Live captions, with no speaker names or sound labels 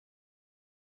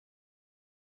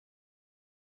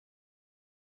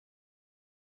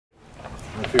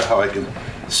figure out how I can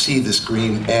see the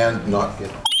screen and not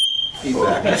get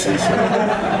feedback.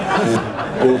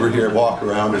 Over here, walk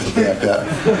around or something like that.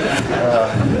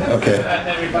 Okay.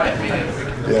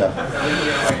 Yeah.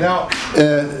 Now,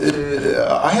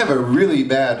 I have a really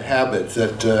bad habit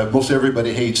that most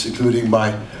everybody hates, including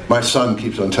my son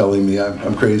keeps on telling me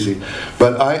I'm crazy.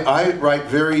 But I write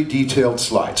very detailed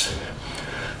slides.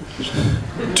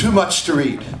 Too much to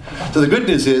read. So the good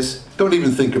news is, don't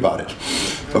even think about it.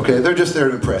 Okay, they're just there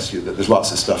to impress you that there's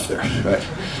lots of stuff there, right?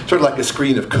 Sort of like a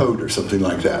screen of code or something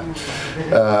like that.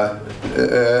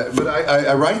 But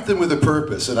I write them with a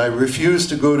purpose, and I refuse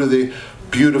to go to the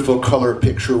beautiful color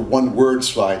picture one-word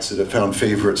slides that have found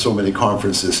favor at so many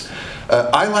conferences.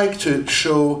 I like to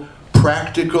show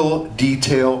practical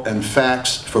detail and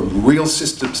facts from real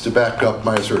systems to back up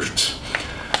my assertions.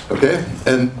 Okay,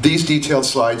 and these detailed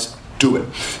slides do it.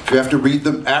 If you have to read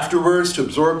them afterwards to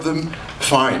absorb them,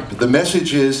 fine. But the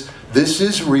message is, this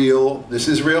is real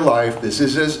life, this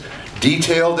is as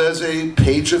detailed as a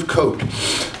page of code.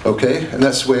 Okay, and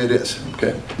that's the way it is.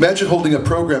 Okay, imagine holding a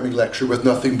programming lecture with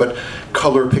nothing but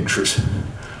color pictures.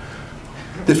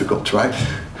 Difficult, right?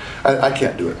 I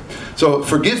can't do it. So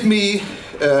forgive me,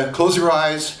 close your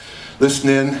eyes, listen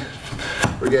in,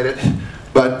 forget it.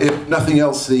 But if nothing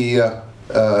else, the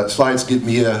slides give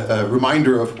me a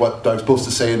reminder of what I'm supposed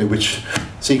to say and in which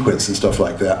sequence and stuff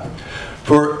like that.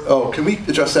 Can we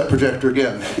adjust that projector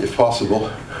again, if possible?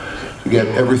 To get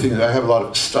everything. I have a lot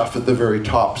of stuff at the very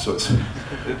top, so it's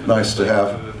nice to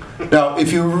have. Now,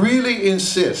 if you really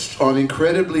insist on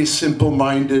incredibly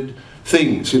simple-minded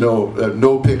things, you know,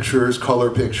 no pictures, color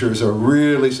pictures, or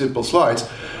really simple slides,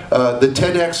 the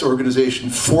TEDx organization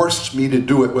forced me to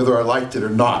do it whether I liked it or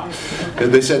not.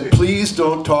 And they said, please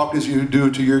don't talk as you do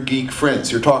to your geek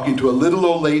friends. You're talking to a little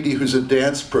old lady who's a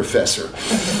dance professor.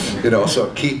 You know,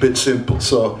 so keep it simple.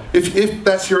 So if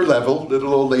that's your level,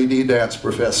 little old lady dance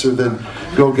professor, then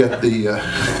go get the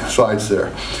slides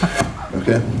there.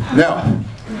 Okay? Now,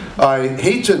 I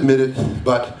hate to admit it,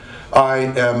 but I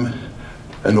am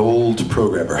an old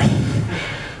programmer.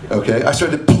 Okay, I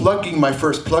started plugging my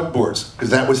first plug boards, because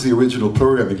that was the original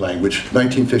programming language,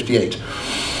 1958.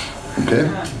 Okay,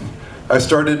 I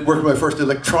started working with my first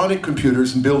electronic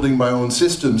computers and building my own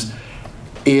systems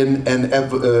in an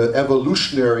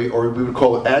evolutionary, or we would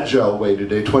call it agile way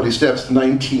today, 20 steps,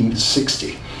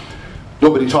 1960.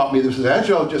 Nobody taught me this was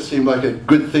agile, it just seemed like a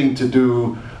good thing to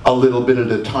do a little bit at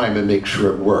a time and make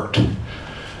sure it worked.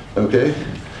 Okay?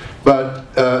 But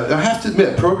I have to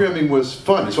admit, programming was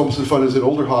fun. It's almost as fun as an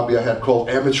older hobby I had called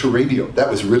amateur radio. That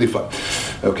was really fun,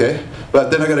 okay?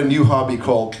 But then I got a new hobby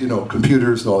called, you know,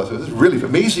 computers and all that. It was really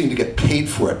amazing to get paid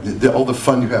for it, all the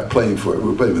fun you have playing for it,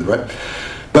 playing with it, right?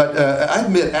 But I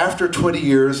admit, after 20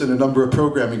 years and a number of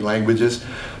programming languages,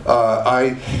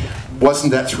 I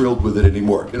wasn't that thrilled with it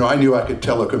anymore. You know, I knew I could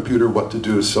tell a computer what to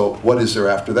do, so what is there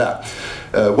after that?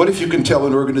 What if you can tell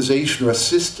an organization or a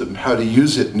system how to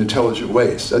use it in intelligent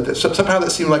ways? Somehow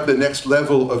that seemed like the next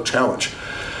level of challenge.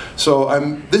 So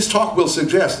this talk will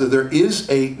suggest that there is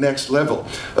a next level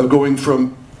of going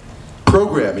from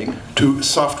programming to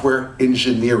software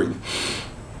engineering,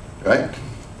 right?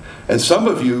 And some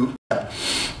of you,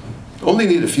 only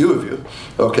need a few of you,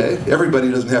 okay?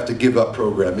 Everybody doesn't have to give up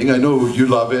programming. I know you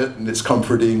love it, and it's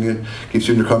comforting, and keeps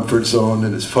you in your comfort zone,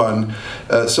 and it's fun.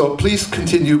 So please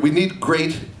continue. We need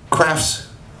great crafts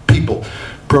people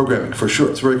programming, for sure.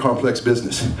 It's a very complex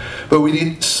business. But we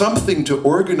need something to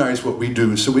organize what we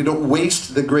do so we don't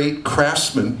waste the great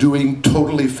craftsmen doing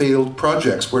totally failed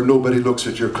projects where nobody looks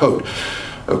at your code,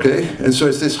 okay? And so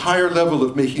it's this higher level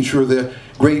of making sure that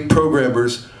great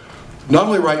programmers not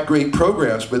only write great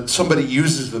programs, but somebody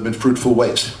uses them in fruitful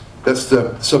ways. That's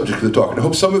the subject of the talk. And I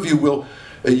hope some of you will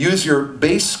use your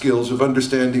base skills of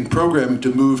understanding programming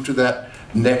to move to that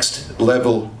next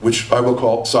level, which I will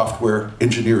call software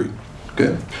engineering.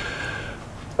 Okay?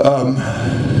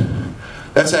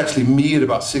 That's actually me at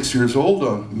about 6 years old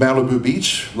on Malibu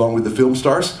Beach, along with the film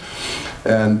stars.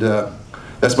 And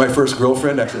that's my first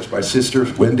girlfriend. Actually, that's my sister,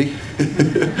 Wendy.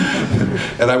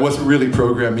 And I wasn't really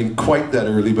programming quite that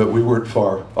early, but we weren't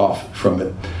far off from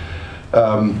it.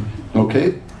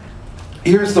 Okay,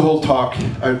 here's the whole talk.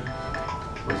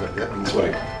 What is that? That means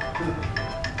like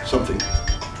something.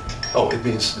 Oh, it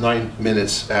means 9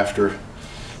 minutes after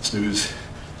snooze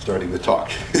starting the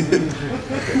talk. The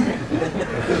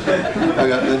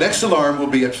next alarm will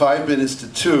be at 5 minutes to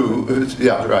 2.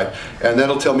 Yeah, right. And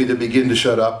that'll tell me to begin to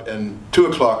shut up. And 2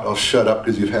 o'clock, I'll shut up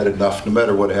because you've had enough, no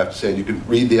matter what I have to say. And you can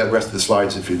read the rest of the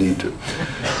slides if you need to.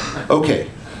 Okay.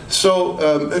 So,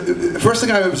 first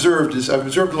thing I've observed is I've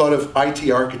observed a lot of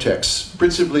IT architects,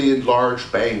 principally in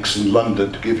large banks in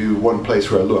London, to give you one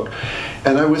place where I look.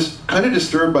 And I was kind of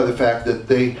disturbed by the fact that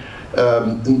they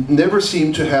never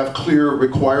seemed to have clear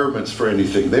requirements for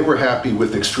anything. They were happy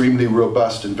with extremely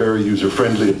robust and very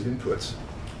user-friendly inputs.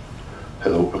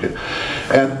 Hello, okay.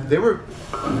 And they were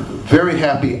very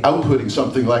happy outputting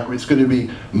something like it's going to be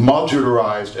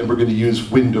modularized and we're going to use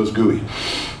Windows GUI.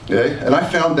 Okay? And I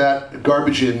found that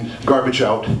garbage in, garbage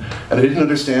out, and I didn't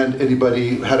understand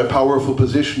anybody had a powerful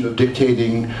position of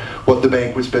dictating what the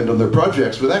bank would spend on their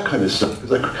projects with that kind of stuff.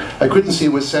 I couldn't see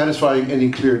it was satisfying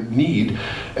any clear need,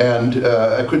 and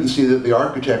I couldn't see that the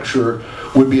architecture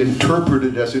would be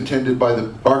interpreted as intended by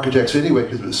the architects anyway,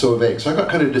 because it was so vague. So I got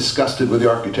kind of disgusted with the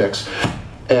architects,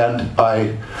 and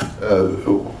I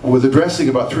was addressing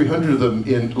about 300 of them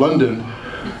in London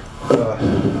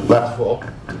last fall.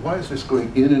 Why is this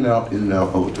going in and out, in and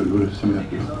out? Oh,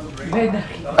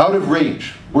 out of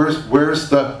range. Where's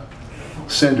the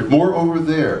sender? More over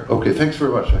there. Okay, thanks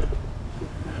very much.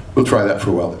 We'll try that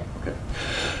for a while then. Okay.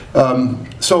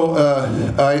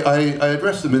 I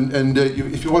addressed them, and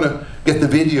if you want to get the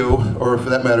video, or for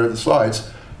that matter, the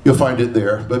slides, you'll find it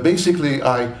there. But basically,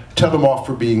 I tell them off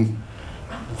for being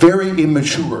very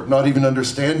immature, not even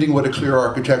understanding what a clear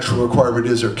architectural requirement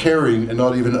is or caring, and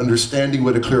not even understanding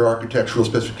what a clear architectural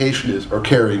specification is or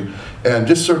caring. And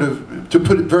just sort of, to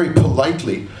put it very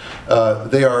politely,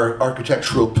 they are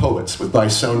architectural poets with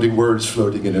nice sounding words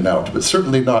floating in and out, but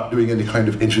certainly not doing any kind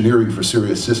of engineering for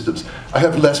serious systems. I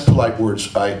have less polite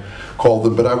words, I call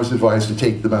them, but I was advised to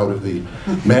take them out of the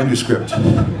manuscript.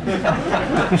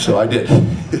 So I did.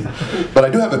 But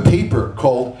I do have a paper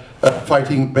called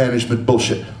Fighting Management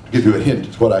Bullshit. To give you a hint,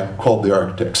 it's what I called the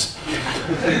architects.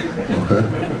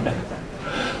 Okay.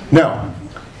 Now,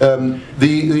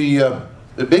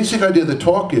 the basic idea of the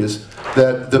talk is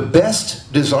that the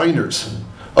best designers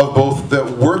of both the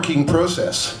working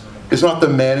process is not the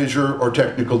manager or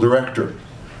technical director,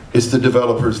 it's the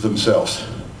developers themselves.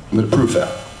 I'm going to prove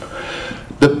that.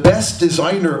 The best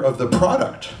designer of the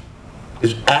product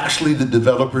is actually the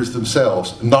developers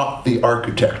themselves, not the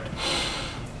architect.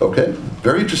 Okay,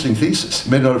 very interesting thesis.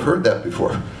 You may not have heard that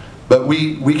before. But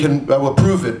I will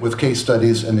prove it with case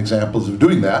studies and examples of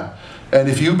doing that. And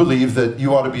if you believe that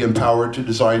you ought to be empowered to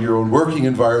design your own working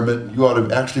environment, you ought to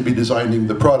actually be designing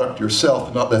the product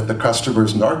yourself, not let the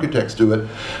customers and architects do it,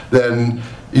 then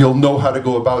you'll know how to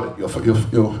go about it.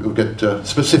 You'll get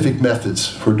specific methods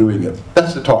for doing it.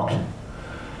 That's the talk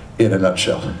in a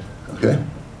nutshell. Okay?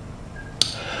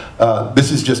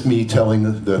 This is just me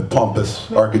telling the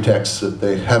pompous architects that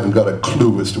they haven't got a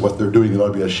clue as to what they're doing and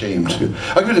ought to be ashamed. I'll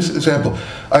give you an example.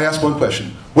 I asked one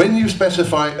question. When you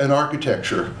specify an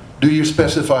architecture, do you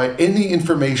specify any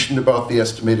information about the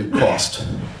estimated cost?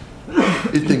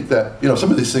 You'd think that,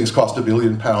 some of these things cost £1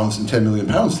 billion and £10 million,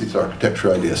 these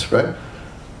architecture ideas, right?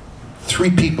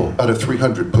 3 people out of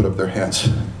 300 put up their hands.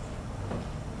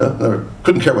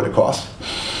 Couldn't care what it cost.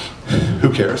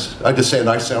 Who cares? I just say a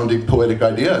nice sounding poetic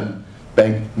idea, and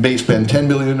bank may spend 10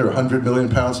 million or 100 million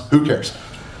pounds. Who cares?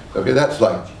 Okay, that's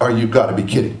like, you got to be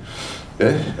kidding.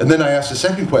 Okay? And then I asked the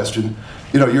second question.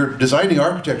 You're designing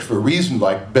architecture for a reason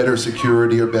like better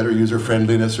security or better user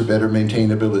friendliness or better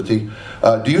maintainability.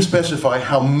 Do you specify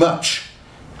how much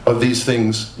of these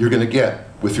things you're going to get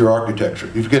with your architecture?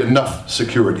 You get enough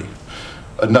security,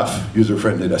 enough user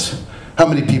friendliness. How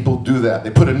many people do that?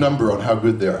 They put a number on how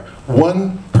good they are.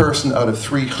 1 person out of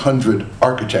 300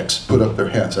 architects put up their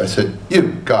hands. I said,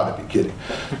 you've got to be kidding.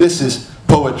 This is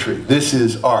poetry. This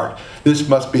is art. This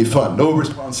must be fun. No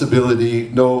responsibility,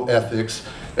 no ethics,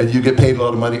 and you get paid a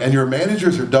lot of money, and your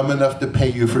managers are dumb enough to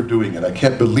pay you for doing it. I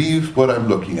can't believe what I'm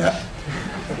looking at.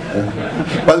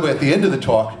 By the way, at the end of the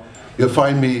talk, you'll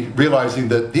find me realizing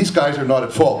that these guys are not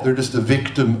at fault. They're just a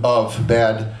victim of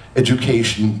bad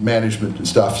education, management, and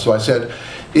stuff. So I said,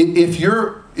 if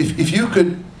you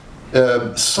could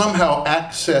somehow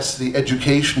access the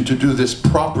education to do this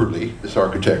properly, this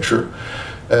architecture,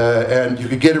 and you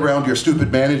could get around your stupid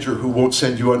manager who won't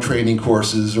send you on training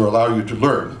courses or allow you to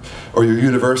learn, or your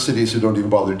universities who don't even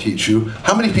bother to teach you,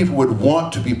 how many people would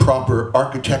want to be proper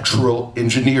architectural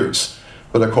engineers?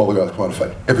 What I call the guys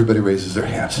quantified. Everybody raises their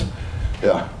hands.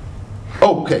 Yeah.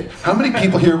 Oh, okay. How many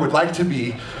people here would like to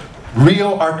be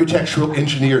real architectural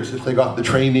engineers if they got the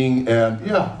training? And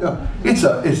it's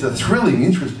a thrilling,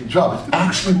 interesting job. It's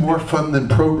actually more fun than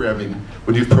programming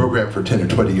when you've programmed for 10 or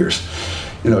 20 years.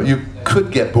 You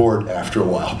could get bored after a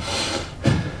while.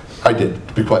 I did,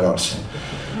 to be quite honest.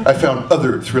 I found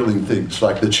other thrilling things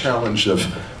like the challenge of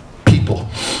people.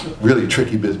 Really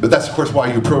tricky business. But that's of course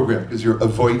why you program, because you're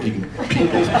avoiding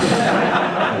people.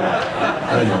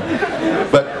 I know.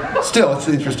 But still, it's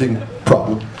an interesting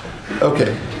problem.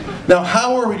 Okay. Now,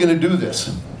 how are we going to do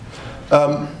this?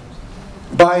 I'll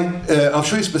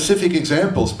show you specific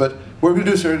examples, but what we're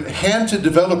going to do is hand to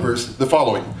developers the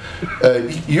following.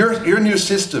 Your new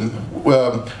system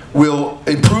will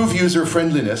improve user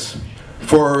friendliness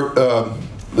for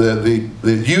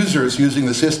the users using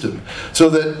the system, so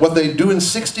that what they do in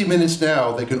 60 minutes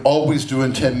now, they can always do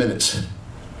in 10 minutes.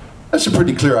 That's a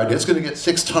pretty clear idea. It's going to get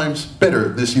 6 times better,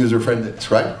 this user friendliness,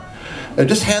 right? And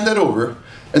just hand that over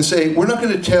and say, we're not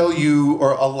going to tell you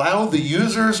or allow the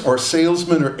users or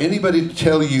salesmen or anybody to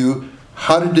tell you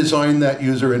how to design that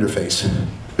user interface.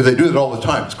 Because they do it all the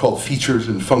time. It's called features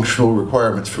and functional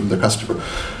requirements from the customer.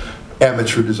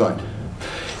 Amateur design.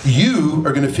 You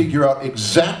are going to figure out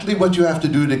exactly what you have to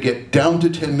do to get down to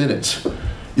 10 minutes.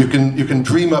 You can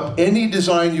dream up any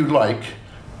design you like,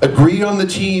 agree on the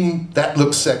team, that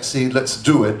looks sexy, let's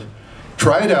do it.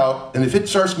 Try it out, and if it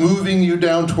starts moving you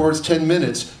down towards 10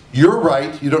 minutes, you're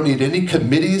right. You don't need any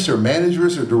committees or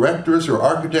managers or directors or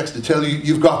architects to tell you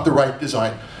you've got the right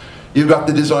design. You've got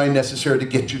the design necessary to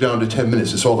get you down to 10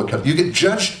 minutes. It's all that counts. You get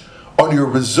judged on your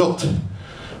result,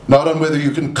 not on whether you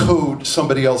can code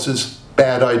somebody else's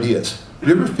bad ideas. Do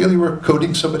you ever feel you were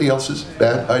coding somebody else's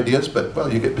bad ideas? But,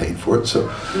 well, you get paid for it,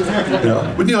 so, you know.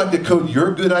 Wouldn't you like to code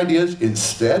your good ideas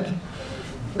instead?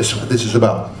 That's what this is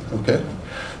about, okay?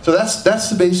 So that's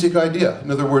the basic idea. In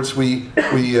other words, we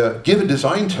give a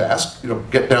design task,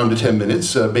 get down to 10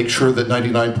 minutes, make sure that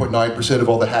 99.9% of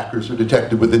all the hackers are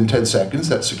detected within 10 seconds,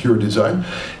 that's secure design.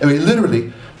 And we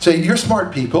literally say, you're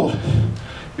smart people,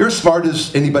 you're as smart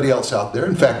as anybody else out there,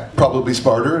 in fact, probably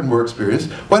smarter and more experienced.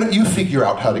 Why don't you figure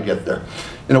out how to get there?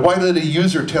 Why let a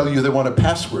user tell you they want a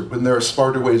password when there are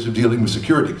smarter ways of dealing with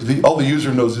security? Because all the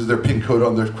user knows is their PIN code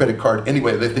on their credit card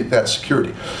anyway, they think that's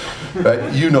security,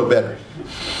 right? You know better.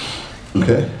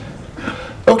 Okay?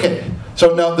 Okay,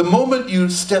 so now the moment you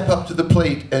step up to the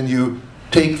plate and you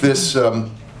take this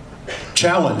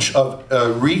challenge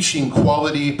of reaching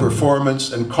quality,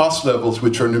 performance, and cost levels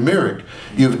which are numeric,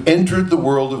 you've entered the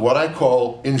world of what I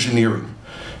call engineering.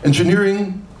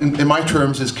 Engineering, in my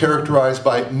terms, is characterized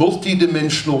by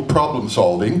multi-dimensional problem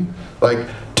solving, like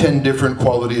 10 different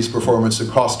qualities, performance,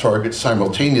 and cost targets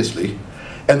simultaneously.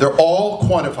 And they're all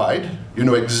quantified. You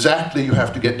know exactly you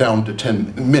have to get down to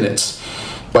 10 minutes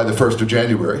by the 1st of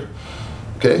January.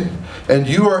 Okay? And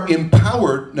you are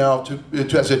empowered now to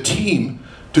as a team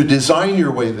to design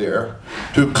your way there,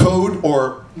 to code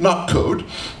or not code.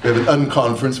 We have an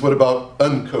unconference. What about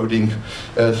uncoding?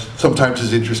 Sometimes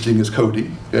as interesting as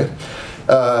coding. Okay?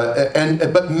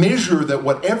 But measure that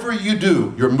whatever you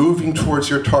do, you're moving towards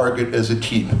your target as a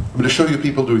team. I'm going to show you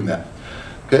people doing that.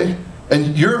 Okay?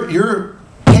 And your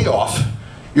payoff,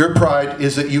 your pride,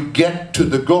 is that you get to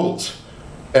the goals.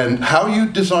 And how you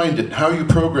designed it, how you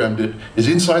programmed it, is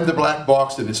inside the black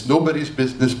box, and it's nobody's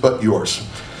business but yours.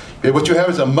 Okay, what you have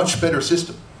is a much better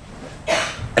system,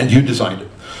 and you designed it.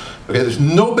 Okay, there's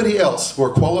nobody else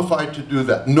more qualified to do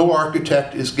that. No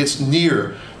architect gets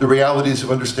near the realities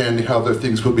of understanding how their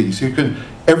things will be. So you can,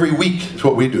 every week, is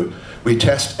what we do. We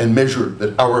test and measure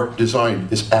that our design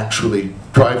is actually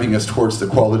driving us towards the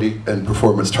quality and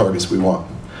performance targets we want.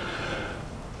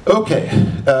 Okay,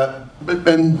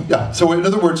 so in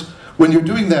other words, when you're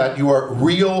doing that, you're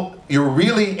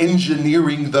really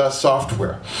engineering the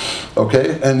software,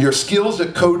 okay? And your skills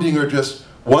at coding are just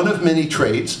one of many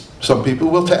trades. Some people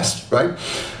will test, right?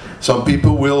 Some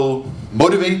people will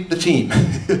motivate the team,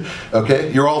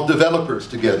 okay? You're all developers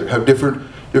together, have different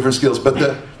skills, but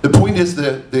the point is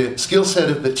that the skill set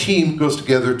of the team goes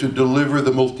together to deliver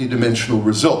the multi-dimensional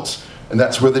results. And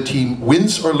that's where the team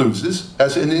wins or loses,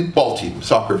 as in a ball team,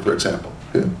 soccer, for example.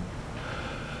 Okay?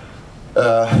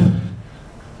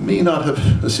 May not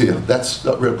have, let's see, that's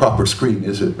not a real proper screen,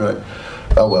 is it, right?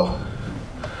 Oh well.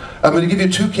 I'm going to give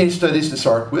you 2 case studies to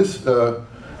start with.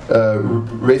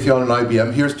 Raytheon and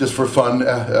IBM. Here's just for fun,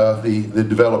 the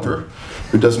developer,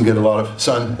 who doesn't get a lot of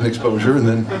sun and exposure, and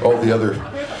then all the other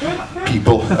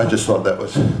people. I just thought that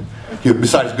was,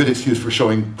 besides a good excuse for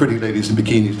showing pretty ladies in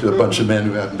bikinis to a bunch of men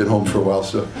who haven't been home for a while,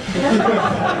 so.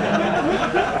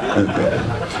 Okay.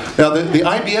 Now, the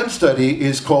IBM study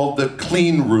is called the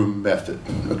clean room method.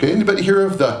 Okay, anybody hear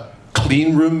of the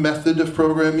clean room method of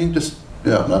programming? Just,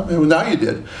 yeah, now you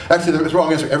did. Actually, that was the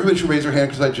wrong answer. Everybody should raise their hand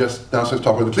because I just now started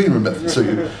talking about the clean room method, so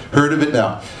you heard of it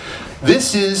now.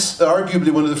 This is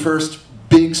arguably one of the first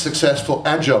big successful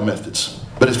agile methods,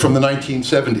 but it's from the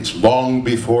 1970s, long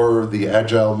before the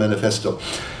Agile Manifesto.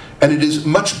 And it is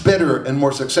much better and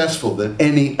more successful than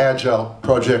any agile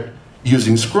project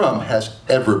using Scrum has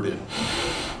ever been.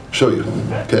 Show you,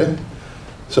 okay?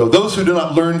 So those who do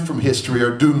not learn from history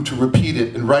are doomed to repeat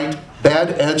it and write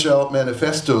bad agile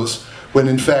manifestos when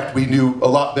in fact we knew a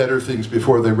lot better things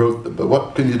before they wrote them. But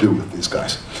what can you do with these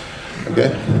guys? Okay?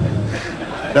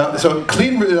 Now, so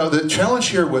the challenge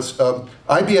here was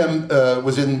IBM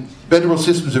was in Federal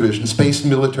Systems Division, space and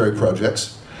military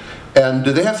projects, and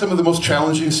they have some of the most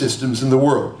challenging systems in the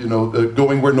world, you know,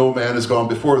 going where no man has gone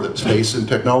before them, space and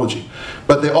technology.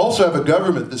 But they also have a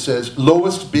government that says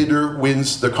lowest bidder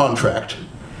wins the contract,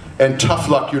 and tough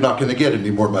luck, you're not going to get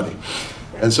any more money.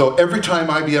 And so every time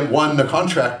IBM won the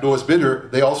contract, lowest bidder,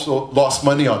 they also lost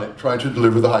money on it, trying to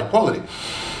deliver the high quality.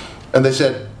 And they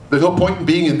said, there's no point in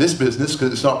being in this business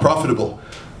because it's not profitable.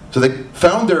 So they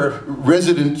found their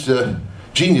resident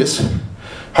genius,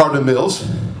 Harlan Mills,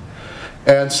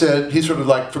 and said, he's sort of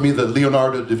like, for me, the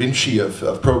Leonardo da Vinci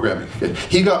of programming.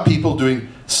 He got people doing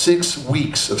 6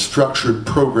 weeks of structured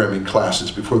programming classes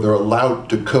before they're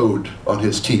allowed to code on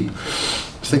his team.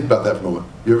 Think about that for a moment.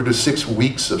 You ever do 6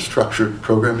 weeks of structured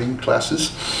programming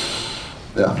classes?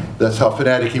 Yeah, that's how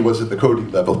fanatic he was at the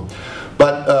coding level.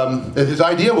 But his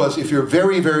idea was, if you're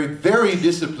very, very, very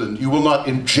disciplined, you will not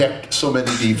inject so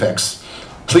many defects.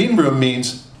 Clean room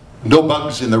means no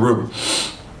bugs in the room.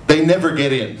 They never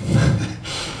get in.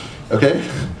 Okay?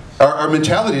 Our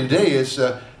mentality today is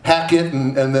hack it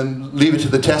and then leave it to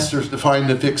the testers to find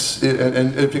and fix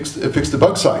the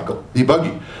bug cycle,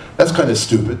 debugging. That's kind of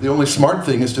stupid. The only smart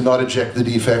thing is to not inject the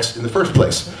defects in the first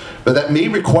place. But that may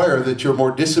require that you're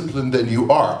more disciplined than you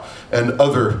are, and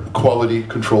other quality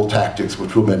control tactics,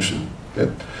 which we'll mention.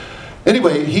 Okay?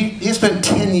 Anyway, he spent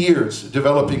 10 years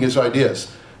developing his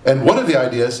ideas. And one of the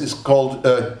ideas is called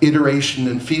iteration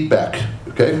and feedback.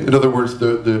 Okay? In other words,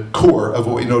 the core of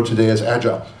what we know today as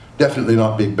Agile. Definitely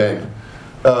not Big Bang.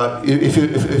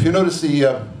 If you notice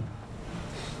the,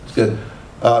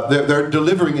 they're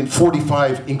delivering in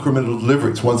 45 incremental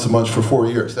deliveries once a month for 4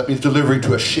 years. That means delivering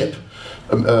to a ship,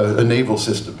 a naval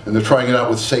system, and they're trying it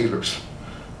out with sailors.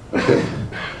 Okay.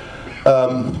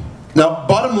 Now,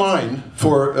 bottom line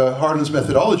for Harlan's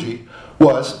methodology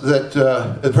was that,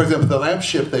 for example, the lamp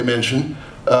ship they mentioned,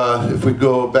 if we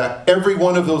go back, every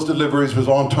one of those deliveries was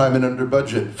on time and under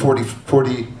budget,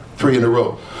 43 in a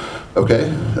row. Okay?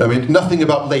 I mean, nothing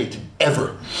about late,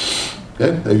 ever.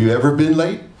 Okay? Have you ever been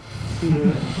late?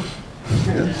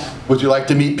 Yeah. Would you like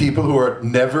to meet people who are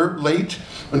never late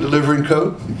when delivering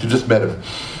code? You just met them.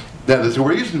 Now, there's a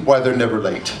reason why they're never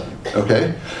late.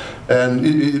 Okay?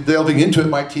 And delving into it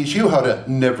might teach you how to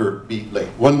never be late.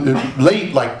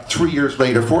 Late, like 3 years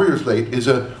late or 4 years late, is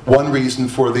one reason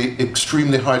for the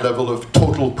extremely high level of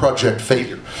total project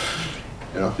failure.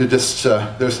 You know,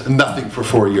 there's nothing for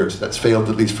 4 years. That's failed,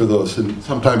 at least for those. And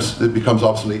sometimes it becomes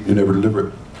obsolete and you never deliver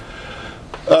it.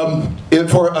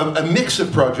 For a mix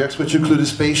of projects, which included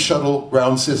space shuttle,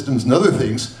 ground systems, and other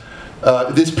things,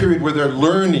 this period where they're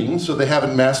learning, so they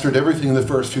haven't mastered everything in the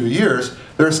first few years,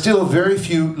 there are still very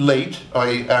few late,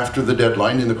 i.e. after the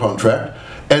deadline in the contract,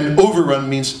 and overrun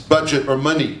means budget or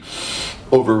money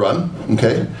overrun,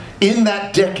 okay? In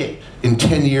that decade, in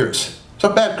 10 years. It's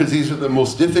not bad, because these are the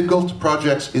most difficult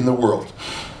projects in the world.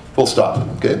 Full stop,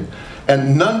 okay?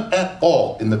 And none at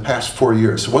all in the past 4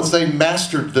 years. So once they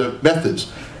mastered the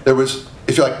methods, there was,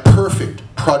 if you like, perfect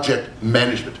project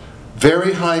management.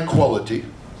 Very high quality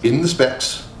in the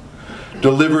specs,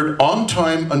 delivered on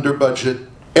time, under budget,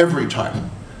 every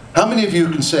time. How many of you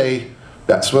can say,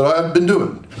 that's what I've been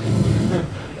doing?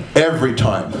 Every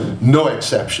time, no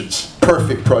exceptions,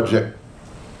 perfect project.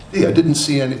 Yeah, I didn't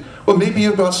see any. Well, maybe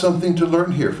you've got something to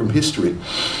learn here from history.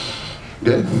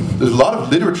 Okay? There's a lot of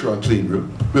literature on clean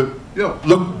room, but you know,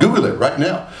 look, Google it right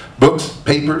now. Books,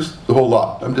 papers, the whole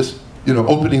lot. I'm just, you know,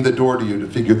 opening the door to you to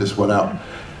figure this one out.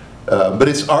 But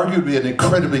it's arguably an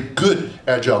incredibly good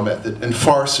agile method and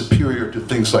far superior to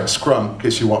things like Scrum, in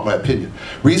case you want my opinion.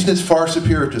 Reason it's far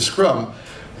superior to Scrum,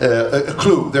 a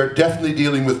clue, they're definitely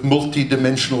dealing with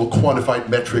multi-dimensional quantified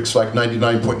metrics like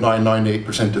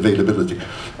 99.998% availability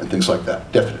and things like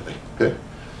that, definitely. Okay?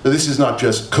 So this is not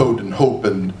just code and hope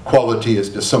and quality is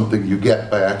just something you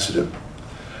get by accident.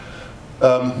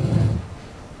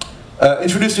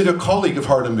 Introduced you to a colleague of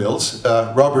Harlan Mills,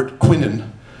 Robert Quinnen,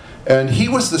 and he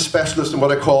was the specialist in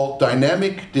what I call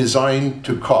dynamic design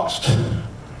to cost.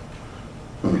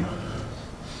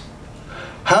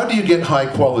 How do you get high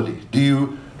quality? Do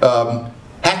you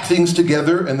hack things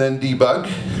together and then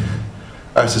debug?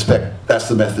 I suspect that's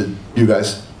the method you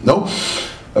guys know.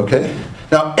 Okay.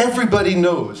 Now everybody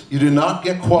knows you do not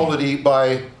get quality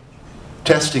by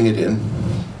testing it in.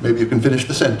 Maybe you can finish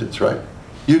the sentence, right?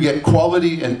 You get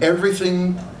quality in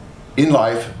everything in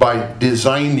life by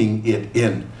designing it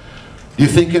in. Do you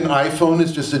think an iPhone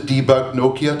is just a debugged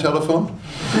Nokia telephone?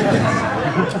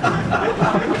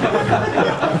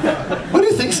 What do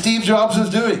you think Steve Jobs is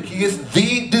doing? He is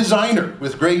the designer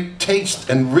with great taste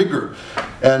and rigor,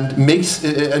 and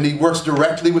he works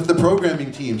directly with the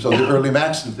programming teams on the early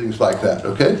Macs and things like that,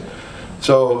 okay?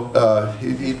 So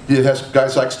he has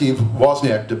guys like Steve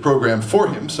Wozniak to program for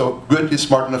him, so good, he's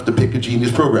smart enough to pick a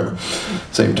genius programmer.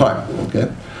 Same time,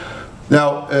 okay?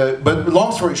 Now, but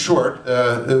long story short,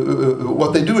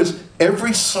 what they do is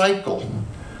every cycle,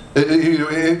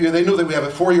 they know that we have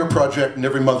a 4-year project and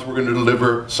every month we're going to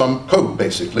deliver some code,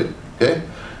 basically, okay?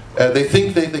 They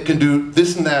think they can do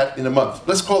this and that in a month.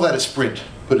 Let's call that a sprint,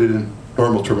 put it in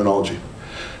normal terminology.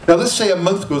 Now let's say a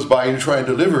month goes by and you try and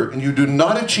deliver and you do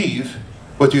not achieve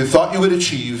what you thought you would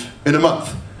achieve in a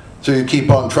month. So you keep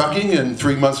on trucking and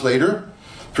 3 months later,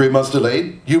 3 months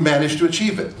delayed, you manage to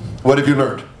achieve it. What have you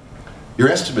learned? Your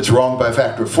estimate's wrong by a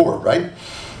factor of 4, right?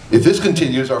 If this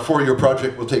continues, our 4-year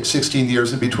project will take 16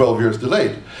 years and be 12 years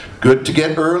delayed. Good to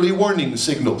get early warning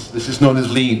signals. This is known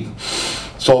as lean.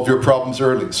 Solve your problems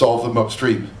early, solve them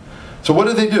upstream. So what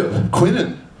do?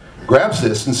 Quinnen grabs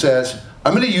this and says,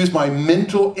 I'm going to use my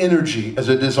mental energy as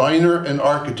a designer and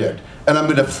architect, and I'm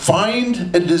going to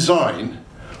find a design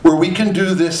where we can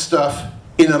do this stuff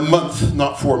in a month,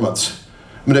 not 4 months.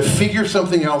 I'm going to figure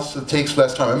something else that takes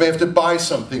less time. I may have to buy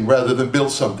something rather than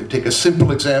build something. Take a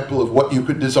simple example of what you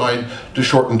could design to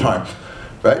shorten time,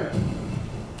 right?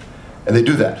 And they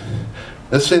do that.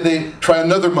 Let's say they try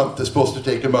another month that's supposed to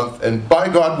take a month, and by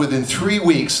God, within 3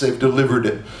 weeks, they've delivered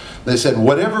it. They said,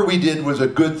 whatever we did was a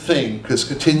good thing, because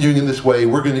continuing in this way,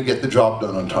 we're going to get the job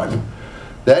done on time.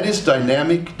 That is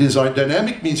dynamic design.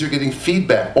 Dynamic means you're getting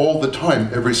feedback all the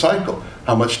time, every cycle.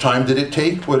 How much time did it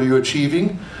take? What are you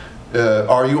achieving?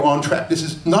 Are you on track? This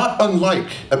is not unlike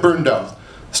a burn down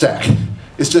stack.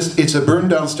 It's a burn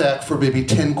down stack for maybe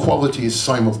 10 qualities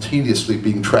simultaneously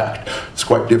being tracked. It's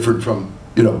quite different from,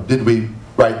 did we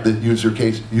write the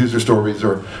user stories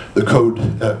or the code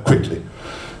quickly?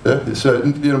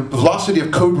 Velocity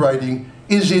of code writing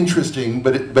is interesting,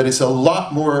 but it's a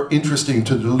lot more interesting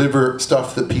to deliver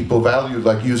stuff that people value,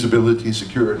 like usability,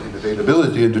 security, and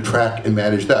availability, and to track and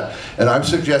manage that. And I'm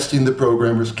suggesting that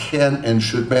programmers can and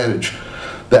should manage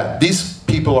that. These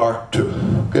people are too,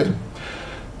 okay?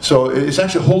 So it's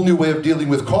actually a whole new way of dealing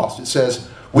with cost. It says,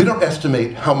 we don't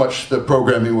estimate how much the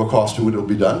programming will cost and when it will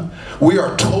be done. We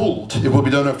are told it will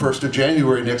be done on 1st of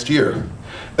January next year.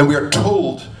 And we are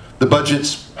told the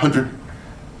budget's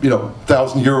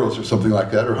 100,000 euros or something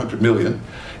like that, or 100 million.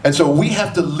 And so we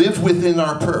have to live within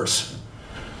our purse,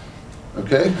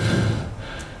 okay?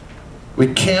 We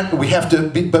have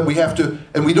to,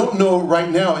 and we don't know right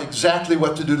now exactly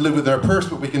what to do to live within our purse,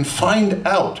 but we can find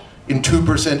out in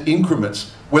 2%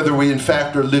 increments whether we in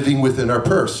fact are living within our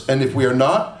purse. And if we are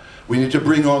not, we need to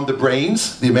bring on the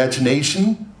brains, the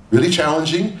imagination, really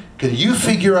challenging. Can you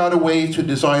figure out a way to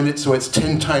design it so it's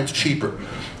 10 times cheaper?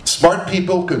 Smart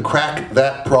people can crack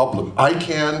that problem. I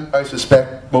can, I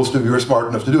suspect most of you are smart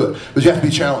enough to do it, but you have to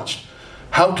be challenged.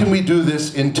 How can we do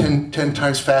this in 10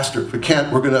 times faster? If we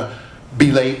can't, we're going to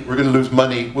be late, we're going to lose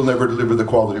money, we'll never deliver the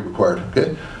quality required,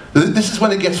 okay? This is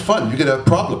when it gets fun. You get a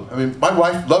problem. I mean, my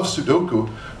wife loves Sudoku,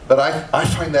 but I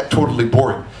find that totally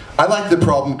boring. I like the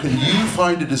problem, can you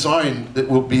find a design that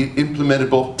will be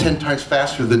implementable 10 times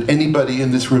faster than anybody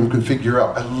in this room can figure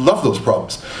out? I love those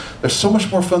problems. They're so much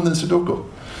more fun than Sudoku.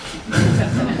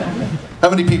 How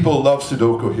many people love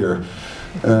Sudoku here?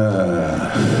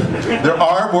 There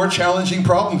are more challenging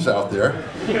problems out there.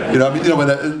 When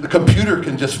a computer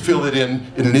can just fill it in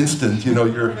an instant,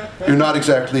 you're not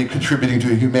exactly contributing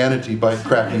to humanity by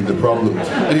cracking the problem.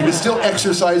 And you can still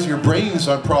exercise your brains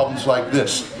on problems like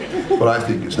this, what I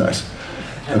think is nice.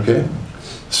 Okay?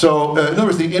 So, in other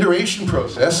words, the iteration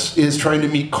process is trying to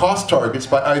meet cost targets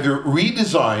by either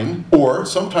redesign or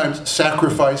sometimes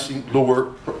sacrificing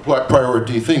lower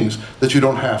priority things that you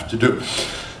don't have to do.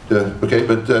 Okay,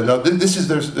 but now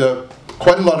there's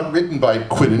quite a lot written by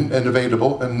Quinnen and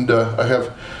available, and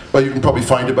you can probably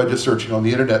find it by just searching on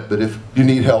the internet, but if you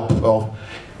need help,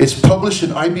 it's published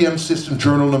in IBM System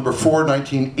Journal number 4,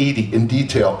 1980 in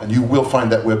detail, and you will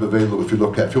find that web available if you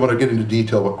look at it. If you want to get into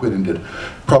detail what Quinnen did,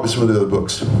 probably some of the other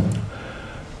books.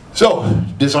 So,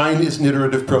 design is an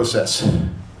iterative process.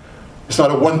 It's not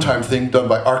a one-time thing done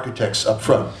by architects up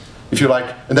front. If you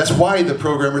like, and that's why the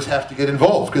programmers have to get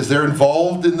involved, because they're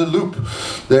involved in the loop.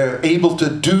 They're able to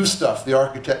do stuff the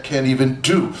architect can't even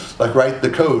do, like write the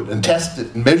code and test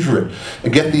it and measure it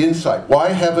and get the insight.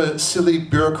 Why have a silly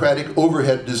bureaucratic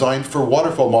overhead designed for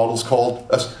waterfall models called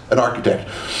an architect?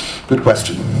 Good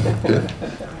question. Okay.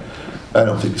 I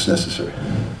don't think it's necessary.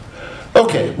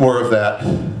 Okay, more of that.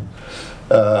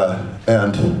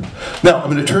 And now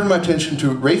I'm going to turn my attention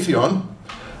to Raytheon.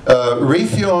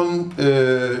 Raytheon,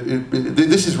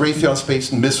 this is Raytheon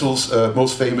Space and Missiles,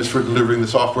 most famous for delivering the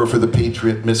software for the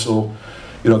Patriot missile,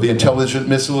 you know, the intelligent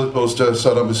missile, as opposed to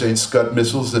Saddam Hussein's Scud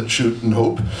missiles that shoot and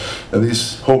hope. And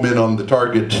these home in on the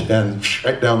target and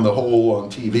right down the hole on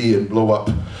TV and blow up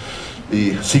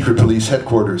the secret police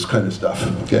headquarters kind of stuff.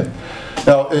 Okay.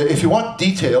 Now, if you want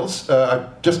details,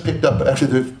 I've just picked up,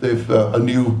 actually they've a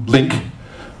new link.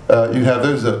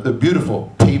 There's a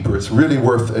beautiful paper, it's really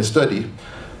worth a study.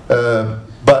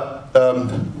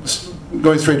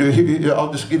 Going straight to it,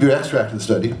 I'll just give you an extract of the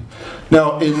study.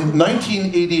 Now, in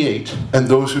 1988, and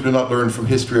those who do not learn from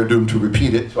history are doomed to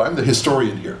repeat it, so I'm the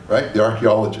historian here, right, the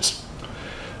archaeologist.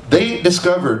 They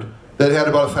discovered that it had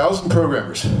about 1,000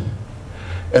 programmers.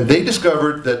 And they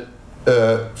discovered that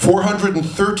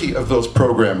 430 of those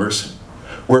programmers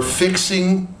were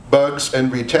fixing bugs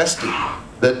and retesting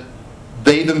that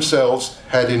they themselves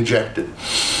had injected.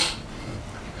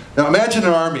 Now imagine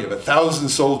an army of 1,000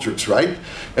 soldiers, right?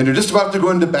 And you're just about to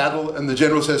go into battle and the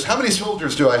general says, how many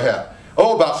soldiers do I have?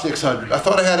 Oh, about 600. I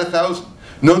thought I had 1,000.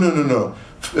 No, no, no, no.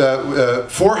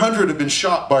 400 have been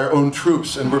shot by our own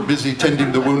troops and we're busy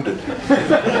tending the wounded.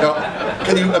 Now,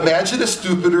 can you imagine a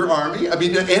stupider army? I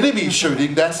mean, an enemy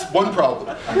shooting, that's one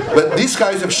problem. But these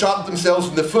guys have shot themselves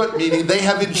in the foot, meaning they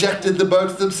have injected the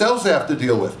bugs themselves they have to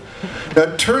deal with. Now,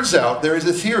 it turns out there is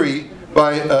a theory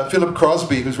by Philip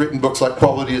Crosby, who's written books like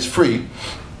Quality is Free,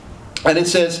 and it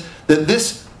says that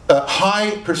this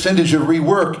high percentage of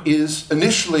rework is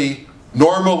initially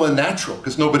normal and natural,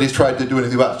 because nobody's tried to do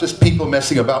anything about it. It's just people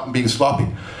messing about and being sloppy.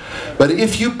 But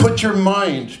if you put your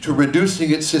mind to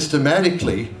reducing it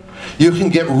systematically, you can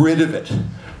get rid of it.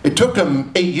 It took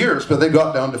them 8 years, but they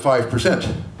got down to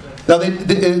 5%. Now,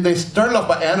 they started off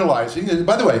by analyzing, and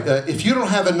by the way, if you don't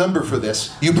have a number for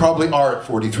this, you probably are at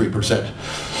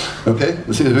 43%. Okay?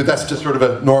 That's just sort of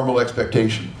a normal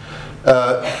expectation.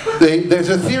 There's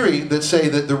a theory that say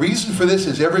that the reason for this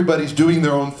is everybody's doing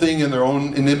their own thing in their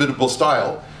own inimitable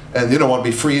style, and they don't want to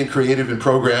be free and creative in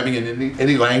programming in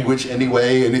any language, any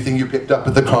way, anything you picked up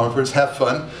at the conference, have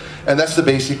fun, and that's the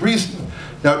basic reason.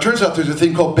 Now, it turns out there's a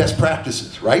thing called best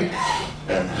practices, right?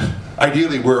 And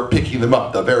ideally, we're picking them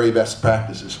up, the very best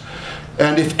practices.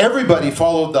 And if everybody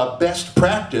followed the best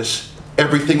practice,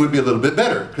 everything would be a little bit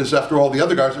better, because after all, the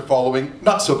other guys are following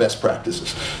not so best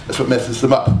practices. That's what messes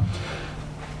them up.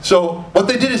 So what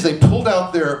they did is they pulled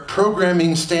out their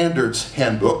programming standards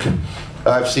handbook.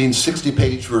 I've seen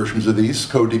 60-page versions of these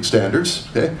coding standards,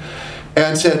 okay?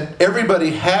 And said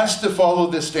everybody has to follow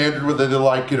this standard whether they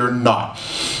like it or not,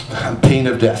 on pain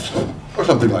of death, or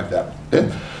something like that.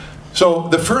 Okay? So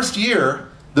the first year,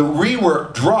 the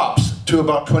rework drops to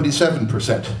about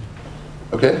 27%.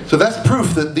 Okay? So that's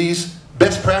proof that these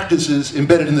best practices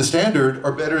embedded in the standard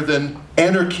are better than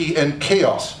anarchy and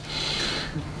chaos.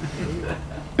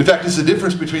 In fact, it's the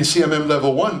difference between CMM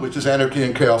level 1, which is anarchy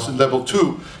and chaos, and level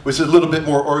 2, which is a little bit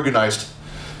more organized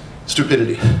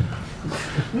stupidity.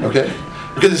 Okay?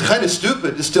 Because it's kind of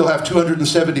stupid to still have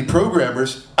 270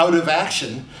 programmers out of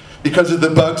action because of the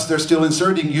bugs they're still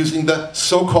inserting using the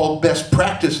so-called best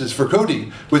practices for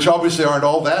coding, which obviously aren't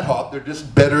all that hot. They're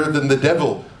just better than the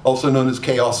devil, also known as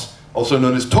chaos, also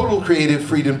known as total creative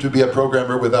freedom to be a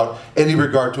programmer without any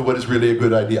regard to what is really a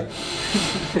good idea.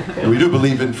 And we do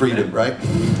believe in freedom, right?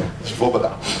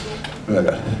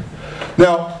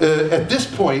 Now, at this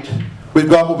point, we've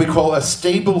got what we call a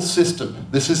stable system.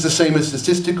 This is the same as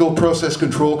statistical process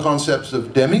control concepts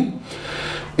of Deming.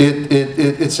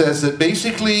 It says that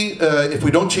basically, if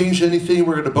we don't change anything,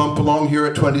 we're going to bump along here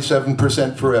at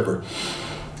 27% forever.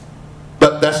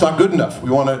 But that's not good enough. We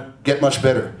want to get much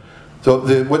better. So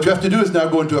what you have to do is now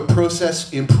go into a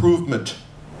process improvement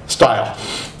style.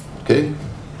 Okay?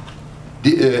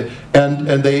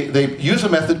 And they use a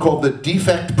method called the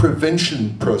defect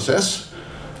prevention process,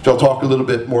 which I'll talk a little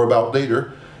bit more about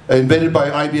later, invented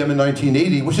by IBM in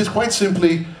 1980, which is quite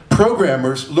simply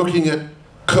programmers looking at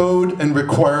code and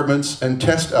requirements and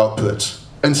test outputs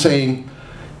and saying,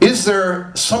 is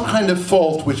there some kind of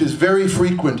fault which is very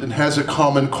frequent and has a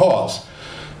common cause?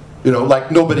 You know, like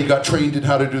nobody got trained in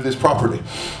how to do this properly.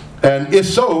 And if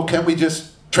so, can't we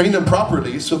just train them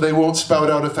properly so they won't spout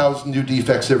out 1,000 new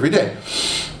defects every day?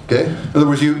 Okay? In other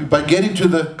words, by getting to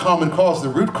the common cause, the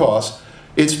root cause,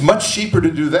 it's much cheaper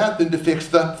to do that than to fix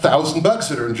the 1,000 bugs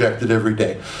that are injected every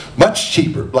day. Much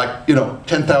cheaper, like, you know,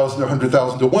 10,000 or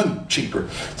 100,000 to 1 cheaper.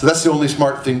 So that's the only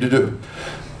smart thing to do.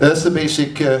 That's the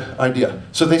basic idea.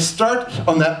 So they start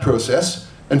on that process,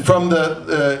 and from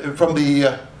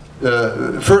the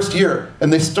first year,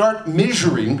 and they start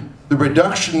measuring the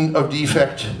reduction of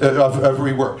defect, of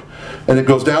rework. And it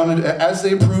goes down, and as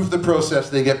they improve the process,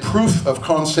 they get proof of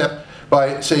concept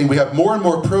by saying we have more and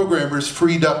more programmers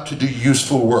freed up to do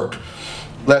useful work.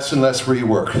 Less and less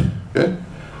rework. Okay?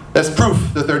 That's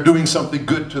proof that they're doing something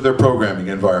good to their programming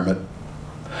environment.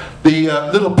 The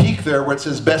little peak there where it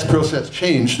says best process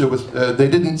change, there was, they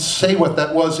didn't say what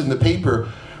that was in the paper,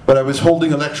 but I was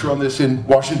holding a lecture on this in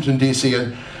Washington, D.C.,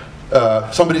 and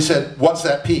somebody said, what's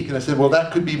that peak? And I said, well,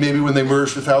 that could be maybe when they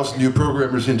merged 1,000 new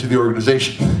programmers into the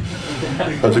organization.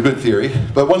 That's a good theory.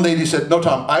 But one lady said, no,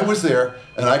 Tom, I was there,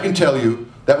 and I can tell you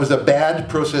that was a bad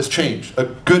process change, a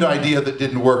good idea that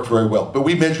didn't work very well. But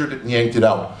we measured it and yanked it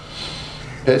out.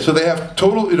 Okay, so they have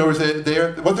total, in other words,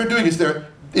 what they're doing is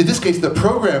in this case, the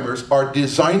programmers are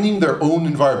designing their own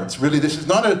environments. Really, this is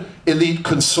not an elite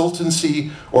consultancy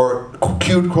or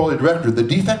cute quality director. The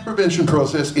defect prevention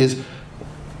process is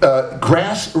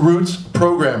grassroots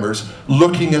programmers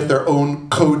looking at their own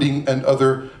coding and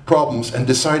other problems and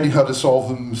deciding how to solve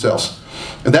them themselves.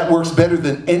 And that works better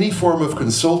than any form of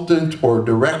consultant or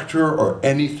director or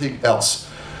anything else.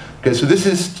 Okay, so this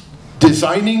is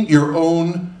designing your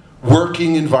own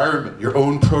working environment, your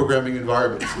own programming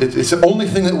environment. It's the only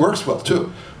thing that works well,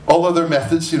 too. All other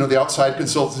methods, you know, the outside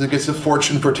consultant gets a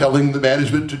fortune for telling the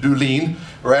management to do lean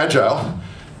or agile.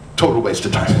 Total waste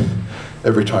of time,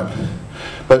 every time.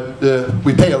 But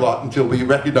we pay a lot until we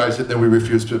recognize it, then we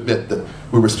refuse to admit that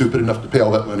we were stupid enough to pay all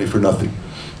that money for nothing.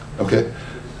 Okay?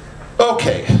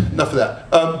 Okay, enough of that.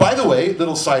 By the way,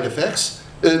 little side effects.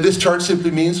 This chart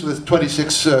simply means with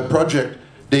 26 project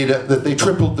data that they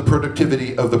tripled the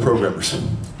productivity of the programmers.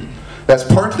 That's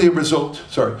partly a result,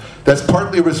 that's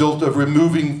partly a result of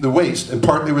removing the waste and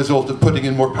partly a result of putting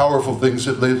in more powerful things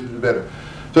that lead to better.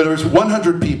 So there's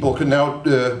 100 people can now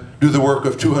do the work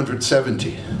of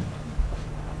 270.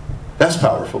 That's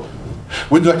powerful.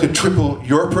 Would you like to triple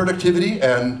your productivity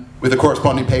and with a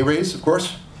corresponding pay raise, of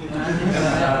course?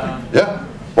 Yeah,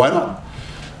 why not?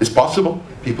 It's possible.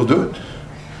 People do it.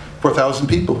 4,000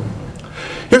 people.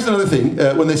 Here's another thing.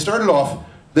 When they started off,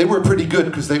 they were pretty good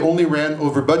because they only ran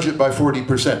over budget by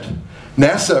 40%.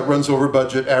 NASA runs over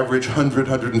budget average 100,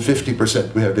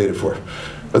 150% we have data for.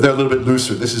 But they're a little bit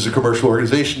looser. This is a commercial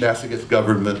organization. NASA gets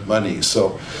government money,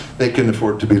 so they can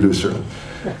afford to be looser.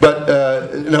 But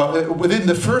you know, within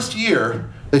the first year,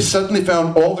 they suddenly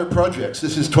found all their projects,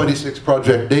 this is 26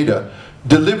 project data,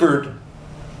 delivered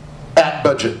at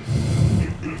budget.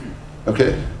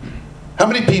 Okay? How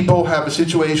many people have a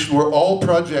situation where all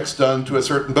projects done to a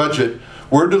certain budget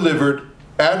were delivered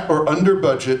at or under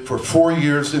budget for 4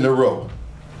 years in a row?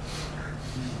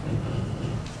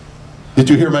 Did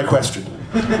you hear my question?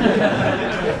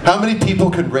 How many people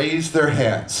can raise their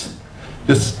hands?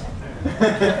 Just,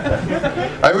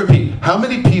 I repeat, how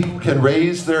many people can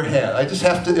raise their hand? I just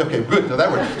have to, okay, good, no,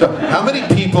 that works. So, how many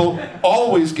people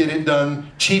always get it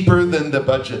done cheaper than the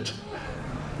budget?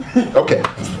 Okay,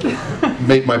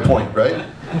 made my point, right?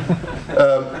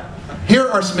 Here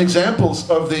are some examples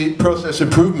of the process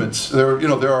improvements.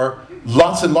 There are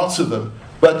lots and lots of them,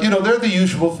 but they're the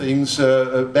usual things: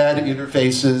 bad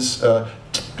interfaces,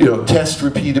 test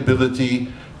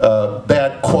repeatability,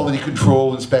 bad quality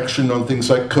control inspection on things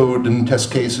like code and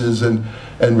test cases and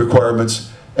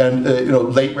requirements, and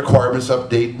late requirements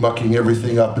update, mucking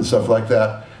everything up and stuff like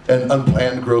that, and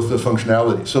unplanned growth of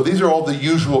functionality. So these are all the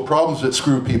usual problems that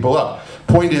screw people up.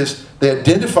 Point is, they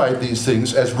identified these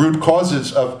things as root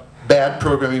causes of bad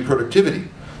programming productivity.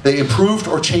 They improved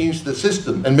or changed the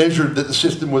system and measured that the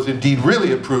system was indeed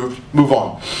really improved, move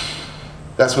on.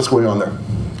 That's what's going on there.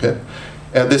 Okay?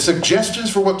 And the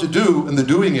suggestions for what to do and the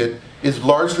doing it is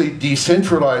largely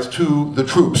decentralized to the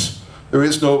troops. There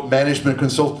is no management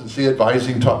consultancy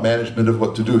advising top management of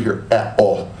what to do here at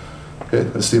all. Okay?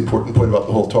 That's the important point about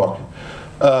the whole talk.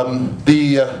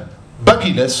 The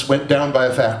bugginess went down by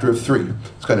a factor of 3.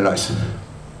 It's kind of nice.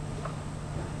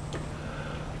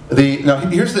 Now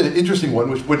here's the interesting one,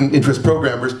 which wouldn't interest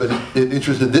programmers, but it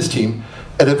interested this team.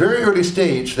 At a very early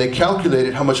stage, they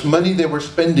calculated how much money they were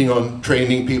spending on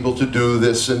training people to do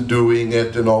this and doing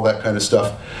it and all that kind of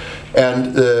stuff.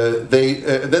 And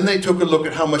then they took a look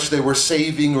at how much they were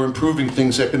saving or improving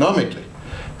things economically.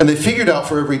 And they figured out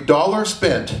for every dollar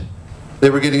spent, they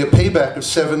were getting a payback of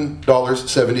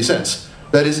 $7.70.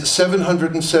 That is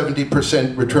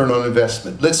 770% return on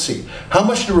investment. Let's see. How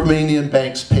much do Romanian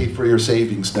banks pay for your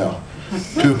savings now?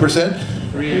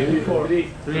 2%?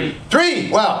 3.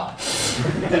 3! Wow!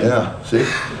 Yeah, see?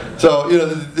 So,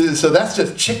 so that's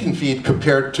just chicken feed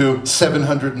compared to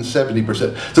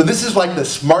 770%. So this is like the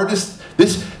smartest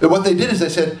What they did is they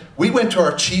said, we went to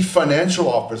our chief financial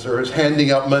officer who's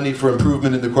handing out money for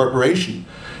improvement in the corporation.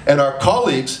 And our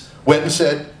colleagues went and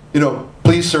said,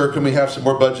 please sir, can we have some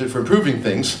more budget for improving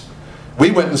things?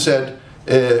 We went and said,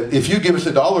 if you give us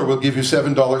 $1, we'll give you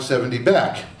 $7.70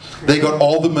 back. They got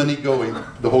all the money going,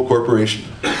 the whole corporation.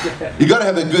 You got to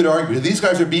have a good argument. These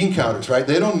guys are bean counters, right?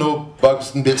 They don't know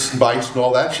bugs and bits and bytes and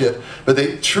all that shit, but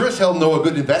they sure as hell know a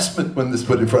good investment when this is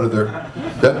put in front of their...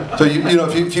 Yeah? So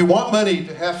if you want money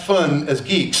to have fun as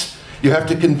geeks, you have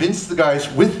to convince the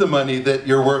guys with the money that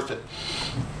you're worth it.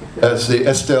 As the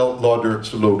Estelle Lauder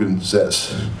slogan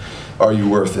says, are you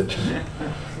worth it?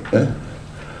 Yeah?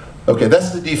 Okay, that's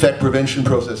the defect prevention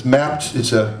process. MAPT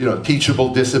is a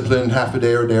teachable discipline, half a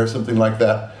day or a day or something like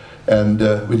that, and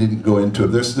we didn't go into it.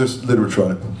 There's literature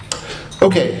on it.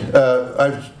 Okay,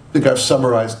 I think I've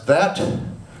summarized that.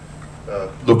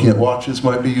 Looking at watches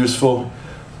might be useful.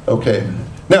 Okay,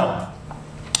 now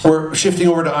we're shifting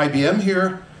over to IBM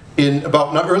here. In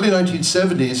about early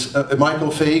 1970s, Michael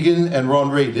Fagan and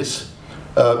Ron Radis.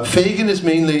 Fagan is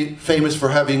mainly famous for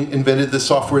having invented the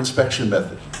software inspection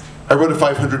method. I wrote a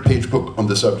 500-page book on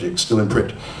the subject, still in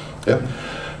print. Yeah?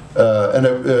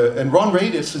 And Ron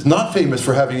Radis is not famous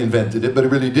for having invented it, but he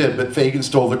really did. But Fagan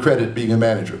stole the credit being a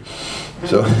manager.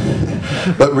 So,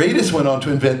 but Radis went on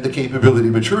to invent the capability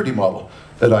maturity model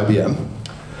at IBM.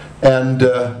 And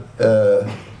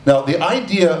now the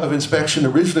idea of inspection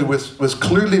originally was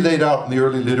clearly laid out in the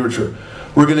early literature.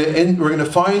 We're going to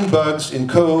find bugs in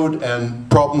code and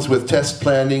problems with test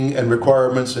planning and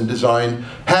requirements and design.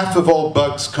 Half of all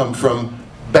bugs come from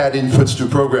bad inputs to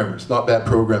programmers, not bad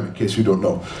programming, in case you don't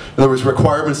know. In other words,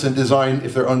 requirements and design,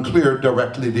 if they're unclear,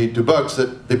 directly lead to bugs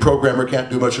that the programmer can't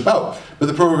do much about. But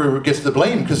the programmer gets the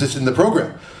blame because it's in the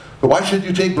program. But why should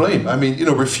you take blame? I mean,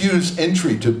 refuse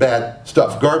entry to bad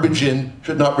stuff. Garbage in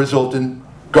should not result in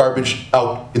garbage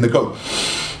out in the code.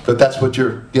 But that's what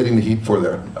you're getting the heat for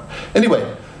there.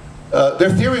 Anyway, their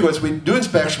theory was we do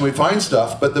inspection, we find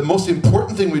stuff, but the most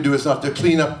important thing we do is not to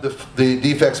clean up the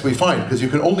defects we find, because you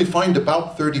can only find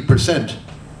about 30%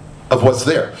 of what's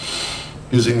there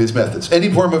using these methods.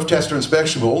 Any form of test or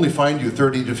inspection will only find you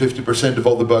 30 to 50% of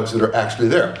all the bugs that are actually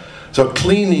there. So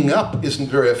cleaning up isn't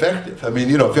very effective. I mean,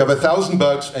 if you have 1,000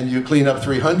 bugs and you clean up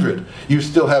 300, you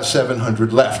still have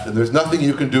 700 left. And there's nothing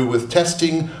you can do with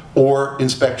testing or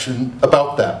inspection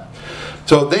about that.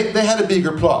 So they had a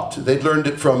bigger plot. They'd learned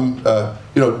it from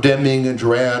Deming and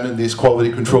Duran and these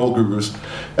quality control gurus.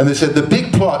 And they said the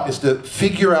big plot is to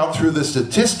figure out through the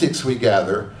statistics we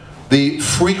gather the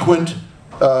frequent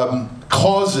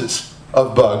causes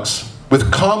of bugs, with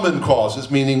common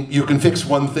causes, meaning you can fix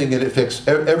one thing and it fixes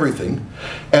everything.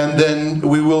 And then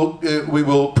we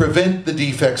will prevent the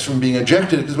defects from being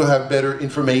injected because we'll have better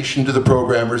information to the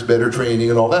programmers, better training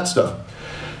and all that stuff.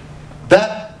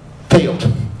 That failed.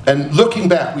 And looking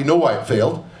back, we know why it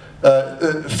failed.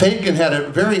 Fagan had a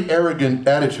very arrogant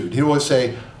attitude. He'd always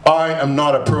say, I am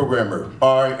not a programmer,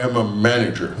 I am a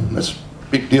manager. That's a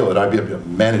big deal at IBM, a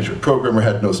manager. Programmer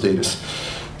had no status.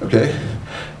 Okay?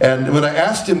 And when I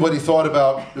asked him what he thought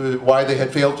about why they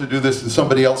had failed to do this, and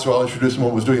somebody else who I'll introduce him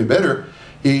was doing it better,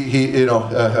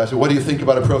 I said, what do you think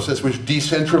about a process which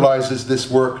decentralizes this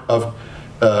work of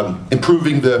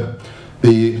improving the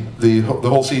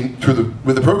whole scene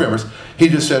with the programmers? He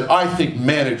just said, I think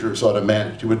managers ought to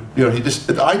manage.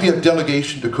 The idea of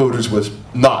delegation to coders was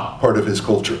not part of his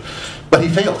culture. But he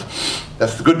failed.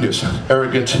 That's the good news.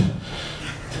 Arrogant,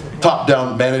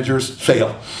 top-down managers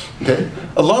fail. Okay?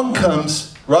 Along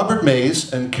comes Robert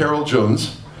Mays and Carol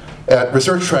Jones at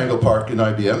Research Triangle Park in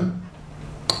IBM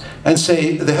and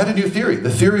say they had a new theory. The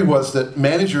theory was that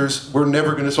managers were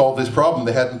never going to solve this problem.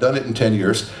 They hadn't done it in 10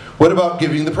 years. What about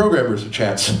giving the programmers a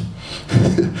chance?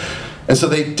 And so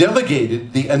they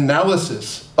delegated the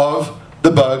analysis of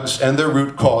the bugs and their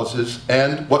root causes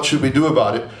and what should we do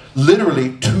about it,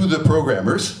 literally to the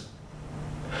programmers.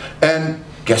 And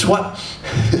guess what?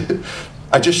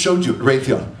 I just showed you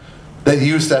Raytheon. They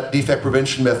used that defect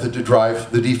prevention method to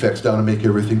drive the defects down and make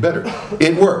everything better.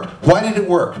 It worked. Why did it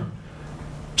work?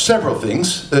 Several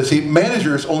things. See,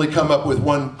 managers only come up with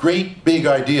one great big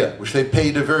idea, which they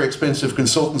paid a very expensive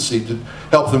consultancy to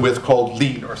help them with, called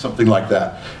Lean or something like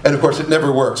that. And of course it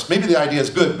never works. Maybe the idea is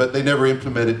good, but they never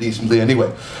implement it decently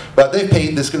anyway. But they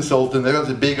paid this consultant, there's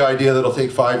a big idea that'll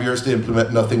take 5 years to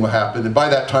implement, nothing will happen. And by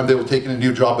that time they will take a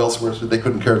new job elsewhere, so they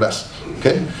couldn't care less.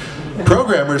 Okay?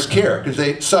 Programmers care, because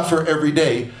they suffer every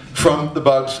day from the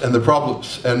bugs and the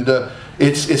problems. And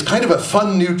it's kind of a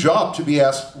fun new job to be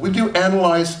asked, would you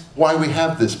analyze why we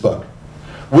have this bug?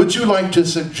 Would you like to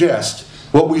suggest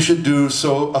what we should do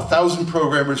so 1,000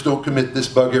 programmers don't commit this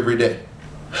bug every day?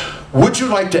 Would you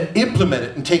like to implement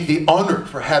it and take the honor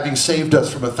for having saved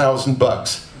us from 1,000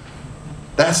 bugs?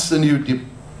 That's the new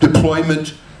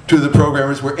deployment to the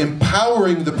programmers. We're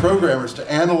empowering the programmers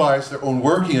to analyze their own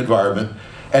working environment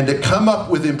and to come up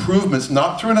with improvements,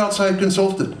 not through an outside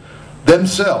consultant,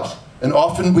 themselves. And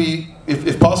often we,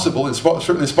 if possible, in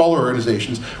certainly smaller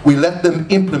organizations, we let them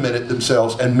implement it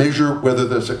themselves and measure whether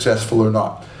they're successful or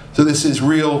not. So this is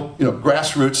real,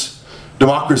 grassroots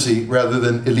democracy rather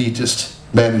than elitist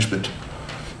management.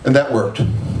 And that worked.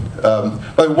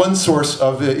 One source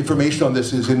of information on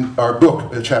this is in our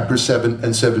book, chapters 7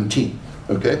 and 17.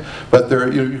 Okay? But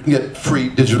there, you can get free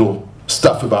digital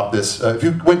stuff about this. If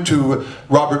you went to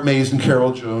Robert Mays and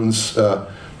Carol Jones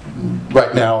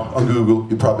right now on Google,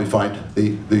 you'll probably find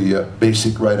the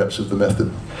basic write-ups of the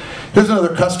method. Here's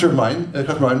another customer of mine,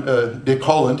 Dick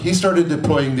Holland. He started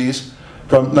deploying these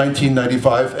from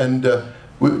 1995, and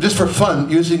just for fun,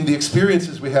 using the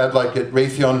experiences we had, like at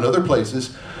Raytheon and other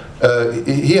places.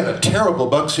 He had a terrible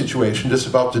bug situation just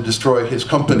about to destroy his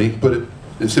company, put it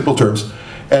in simple terms.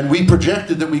 And we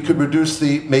projected that we could reduce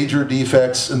the major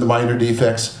defects and the minor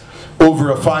defects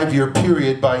over a 5-year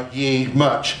period by yay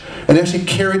much. And actually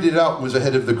carried it out and was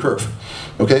ahead of the curve.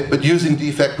 Okay? But using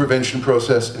defect prevention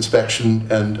process,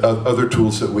 inspection, and other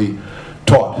tools that we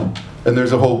taught. And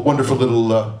there's a whole wonderful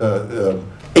little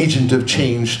agent of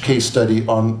change case study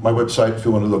on my website if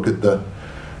you want to look at the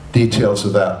details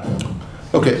of that.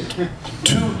 Okay,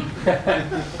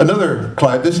 another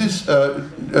client. This is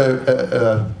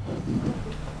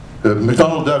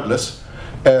McDonnell Douglas,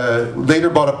 later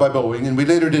bought up by Boeing, and we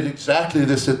later did exactly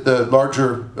this at the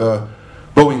larger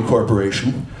Boeing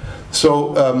Corporation.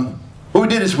 So what we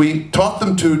did is we taught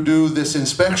them to do this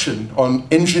inspection on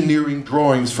engineering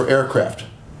drawings for aircraft.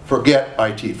 Forget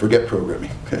IT, forget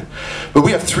programming. Okay. But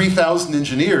we have 3,000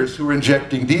 engineers who are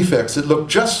injecting defects that look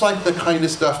just like the kind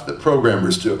of stuff that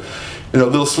programmers do. A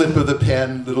little slip of the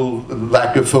pen, little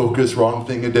lack of focus, wrong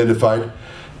thing identified.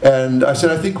 And I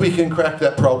said, I think we can crack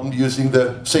that problem using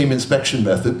the same inspection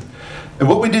method. And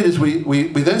what we did is we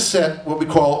then set what we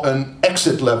call an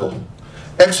exit level.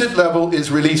 Exit level is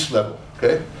release level.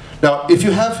 Okay? Now, if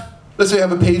you have, let's say you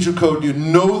have a page of code, you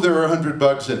know there are 100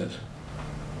 bugs in it.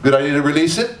 Good idea to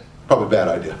release it? Probably a bad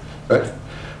idea, right?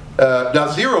 Now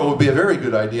 0 would be a very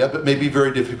good idea, but maybe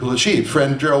very difficult to achieve.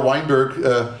 Friend Gerald Weinberg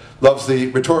loves the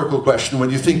rhetorical question, when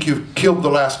you think you've killed the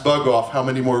last bug off, how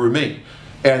many more remain?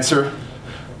 Answer,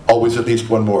 always at least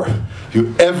one more. If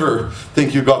you ever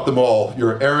think you got them all,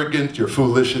 you're arrogant, you're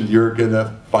foolish, and you're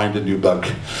gonna find a new bug.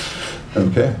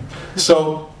 Okay?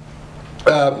 So,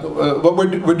 what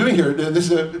we're doing here,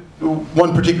 this is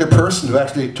one particular person who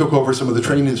actually took over some of the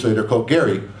trainings later, called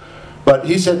Gary. But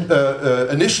he said,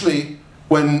 initially,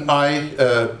 when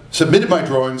I submitted my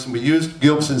drawings and we used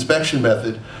Gilb's inspection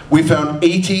method, we found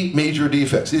 80 major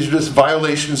defects. These are just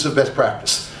violations of best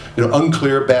practice.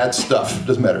 Unclear, bad stuff,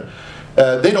 doesn't matter.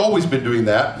 They'd always been doing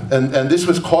that, and this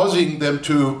was causing them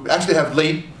to actually have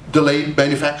delayed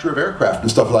manufacture of aircraft and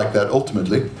stuff like that,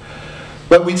 ultimately.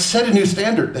 But we set a new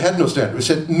standard. They had no standard. We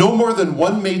said no more than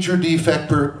 1 major defect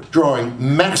per drawing,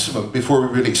 maximum, before we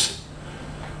release.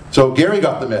 So Gary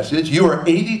got the message, you are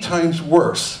 80 times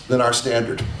worse than our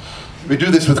standard. We do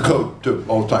this with code, too,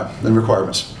 all the time, and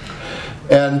requirements.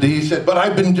 And he said, but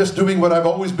I've been just doing what I've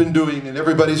always been doing, and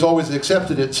everybody's always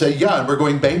accepted it. Say, yeah, and we're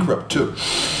going bankrupt, too,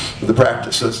 with the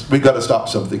practice. So we've got to stop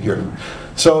something here.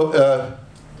 So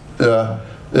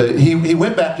he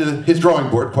went back to his drawing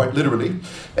board, quite literally,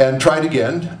 and tried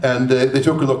again, and they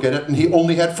took a look at it, and he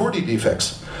only had 40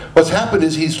 defects. What's happened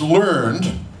is he's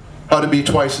learned how to be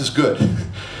twice as good.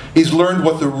 He's learned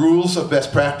what the rules of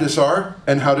best practice are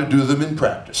and how to do them in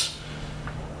practice.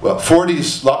 Well, 40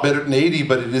 is a lot better than 80,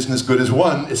 but it isn't as good as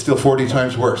 1. It's still 40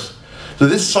 times worse. So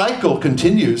this cycle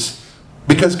continues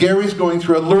because Gary's going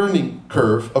through a learning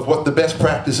curve of what the best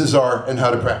practices are and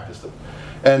how to practice them.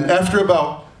 And after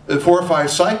about 4 or 5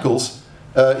 cycles,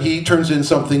 he turns in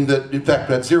something that, in fact,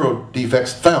 had 0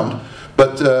 defects found,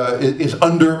 but it is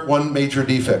under 1 major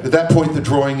defect. At that point, the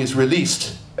drawing is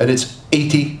released, and it's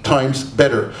 80 times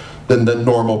better than the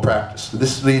normal practice.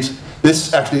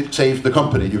 This actually saved the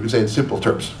company, you can say in simple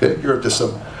terms. Okay? Here are just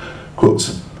some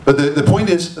quotes. But the point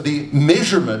is, the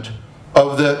measurement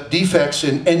of the defects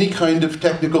in any kind of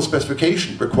technical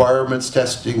specification, requirements,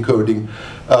 testing, coding,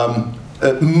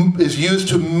 is used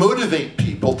to motivate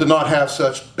people to not have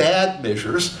such bad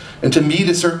measures and to meet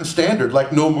a certain standard,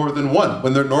 like no more than 1,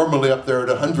 when they're normally up there at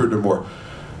 100 or more.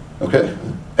 Okay?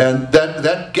 And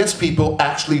that gets people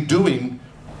actually doing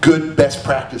good best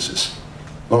practices.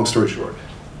 Long story short.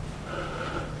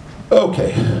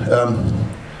 Okay.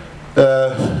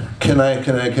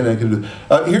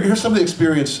 Here's some of the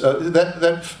experience.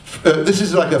 This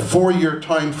is like a 4-year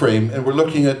time frame, and we're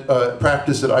looking at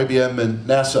practice at IBM and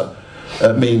NASA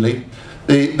mainly.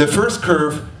 The first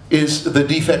curve is the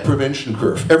defect prevention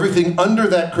curve. Everything under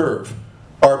that curve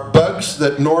are bugs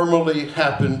that normally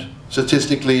happened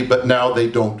statistically, but now they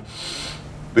don't.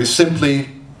 They simply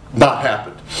not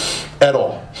happened at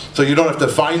all. So you don't have to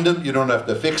find them, you don't have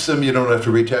to fix them, you don't have to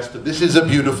retest them. This is a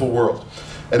beautiful world.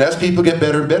 And as people get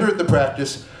better and better at the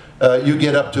practice, you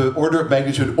get up to order of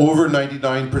magnitude over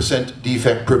 99%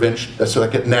 defect prevention. That's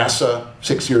like at NASA,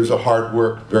 6 years of hard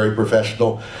work, very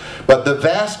professional. But the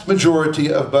vast majority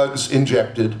of bugs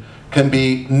injected can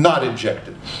be not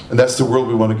injected. And that's the world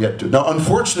we want to get to. Now,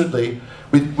 unfortunately,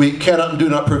 we cannot and do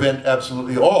not prevent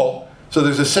absolutely all. So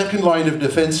there's a second line of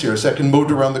defense here, a second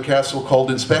moat around the castle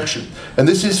called inspection. And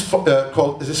this is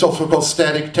also called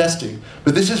static testing.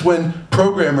 But this is when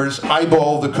programmers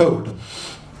eyeball the code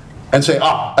and say,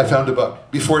 ah, I found a bug,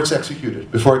 before it's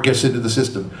executed, before it gets into the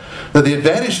system. Now the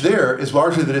advantage there is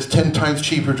largely that it's 10 times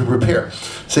cheaper to repair.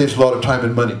 Saves a lot of time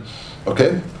and money,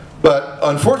 okay? But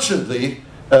unfortunately,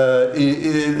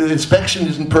 inspection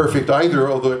isn't perfect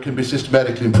either, although it can be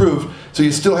systematically improved. So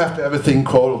you still have to have a thing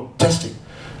called testing.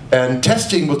 And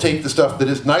testing will take the stuff that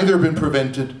has neither been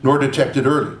prevented nor detected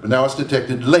early. But now it's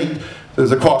detected late.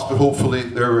 There's a cost, but hopefully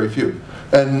there are very few.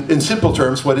 And in simple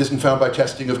terms, what isn't found by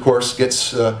testing, of course,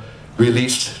 gets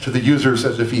released to the users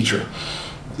as a feature.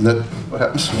 Isn't that what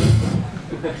happens?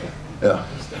 Yeah.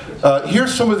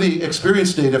 Here's some of the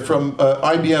experience data from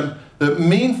IBM. The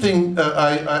main thing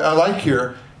I like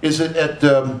here is that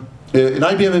in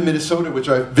IBM in Minnesota, which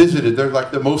I visited, they're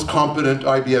like the most competent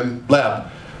IBM lab.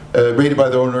 Rated by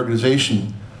their own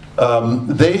organization.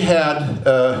 They had,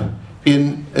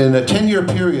 in a 10-year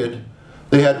period,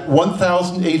 they had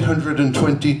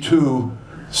 1,822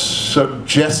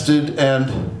 suggested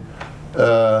and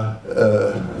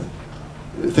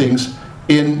things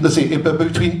in, let's see,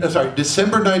 between,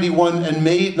 December 91 and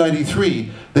May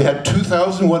 93, they had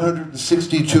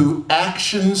 2,162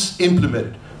 actions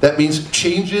implemented. That means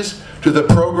changes to the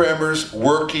programmer's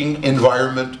working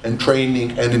environment and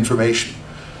training and information.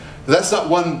 That's not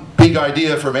one big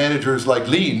idea for managers like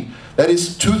Lean. That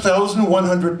is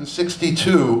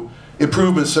 2,162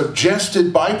 improvements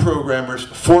suggested by programmers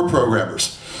for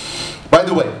programmers. By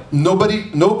the way, no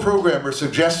programmer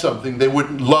suggests something they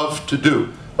wouldn't love to do,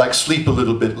 like sleep a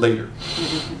little bit later,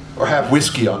 or have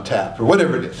whiskey on tap, or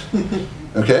whatever it is.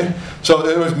 Okay? So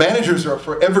managers are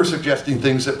forever suggesting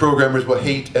things that programmers will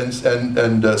hate and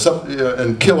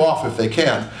kill off if they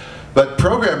can. But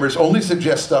programmers only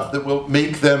suggest stuff that will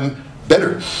make them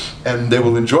better, and they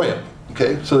will enjoy it.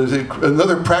 Okay? So there's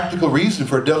another practical reason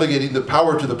for delegating the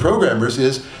power to the programmers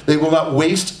is they will not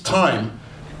waste time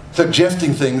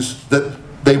suggesting things that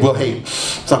they will hate.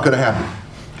 It's not going to happen.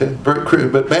 Okay?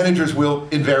 But managers will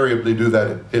invariably do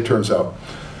that, it turns out.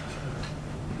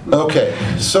 Okay,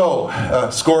 so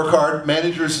scorecard,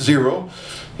 managers 0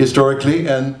 historically,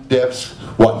 and devs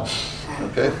 1.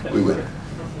 Okay, we win.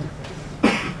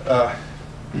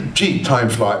 Gee, time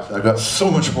flies. I've got so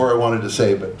much more I wanted to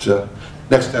say, but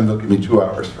next time they'll give me 2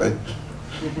 hours, right?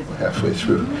 Halfway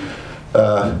through.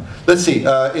 Let's see,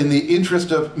 in the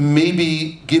interest of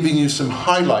maybe giving you some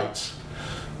highlights,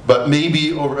 but maybe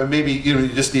you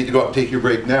just need to go out and take your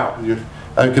break now.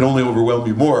 I can only overwhelm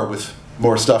you more with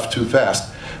more stuff too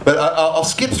fast. But I'll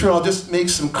skip through, I'll just make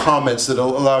some comments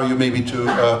that'll allow you maybe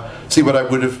to see what I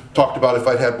would have talked about if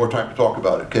I'd had more time to talk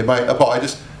about it. Okay, I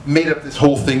just made up this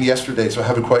whole thing yesterday, so I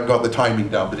haven't quite got the timing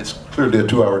down, but it's clearly a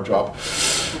 2-hour job.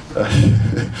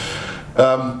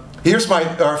 Here's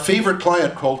our favorite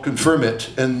client called Confirmit,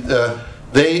 and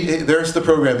there's the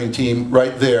programming team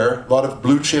right there, a lot of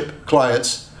blue chip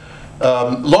clients.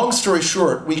 Long story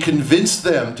short, we convinced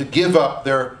them to give up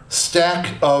their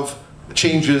stack of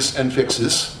changes and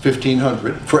fixes,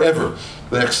 1,500, forever.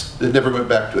 They never went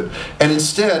back to it. And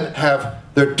instead have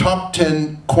their top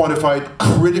 10 quantified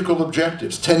critical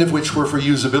objectives, 10 of which were for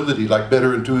usability, like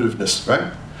better intuitiveness,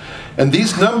 right? And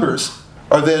these numbers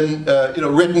are then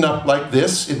written up like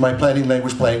this in my planning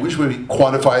language, where we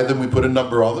quantify them, we put a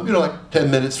number on them, like 10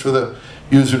 minutes for the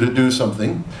user to do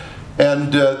something.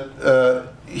 And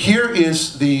here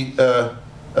is the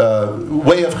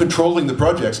way of controlling the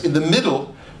projects. In the middle,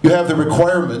 you have the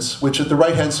requirements, which at the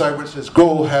right-hand side where it says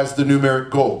goal has the numeric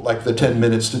goal, like the 10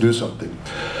 minutes to do something.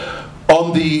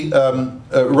 On the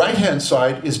right-hand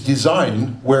side is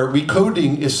design, where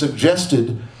recoding is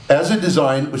suggested as a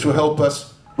design which will help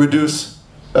us reduce,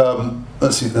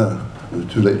 let's see,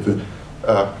 too late, can't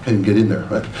even get in there,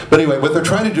 right? But anyway, what they're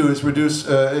trying to do is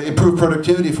improve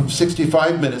productivity from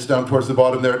 65 minutes down towards the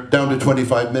bottom there, down to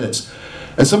 25 minutes.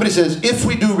 And somebody says, if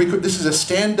we do, this is a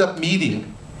stand-up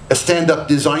meeting, a stand-up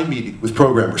design meeting with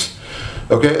programmers.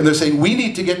 Okay, and they're saying, we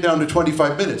need to get down to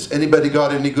 25 minutes. Anybody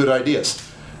got any good ideas?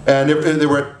 And there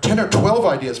were 10 or 12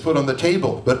 ideas put on the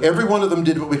table, but every one of them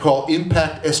did what we call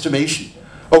impact estimation.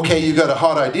 Okay, you got a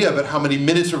hot idea, but how many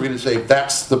minutes are we going to save?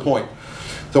 That's the point.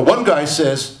 So one guy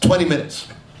says 20 minutes.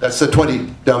 That's the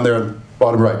 20 down there on the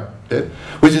bottom right. Okay?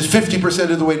 Which is 50%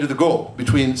 of the way to the goal.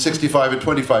 Between 65 and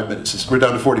 25 minutes. We're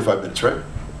down to 45 minutes, right?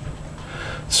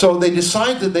 So they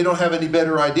decide that they don't have any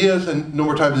better ideas and no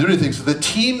more time to do anything. So the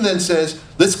team then says,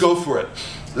 let's go for it.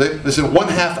 This is a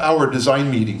 1.5 hour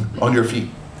design meeting on your feet.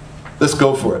 Let's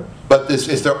go for it. But this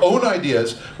is their own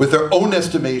ideas with their own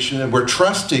estimation, and we're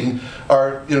trusting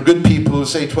our good people who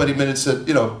say 20 minutes that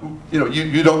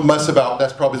you don't mess about.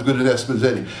 That's probably as good an estimate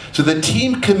as any. So the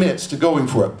team commits to going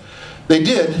for it. They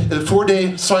did a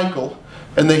 4-day cycle,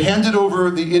 and they handed over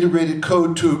the integrated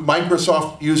code to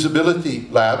Microsoft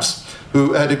Usability Labs,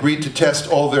 who had agreed to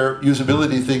test all their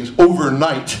usability things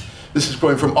overnight. This is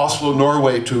going from Oslo,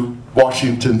 Norway to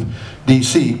Washington,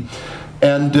 D.C.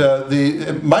 And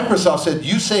Microsoft said,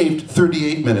 you saved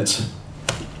 38 minutes.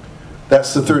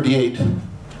 That's the 38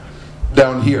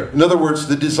 down here. In other words,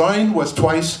 the design was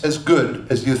twice as good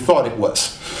as you thought it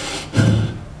was.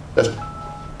 That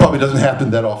probably doesn't happen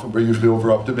that often. We're usually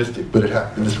over-optimistic, but it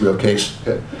happened in this real case.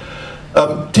 Okay.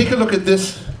 Take a look at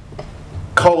this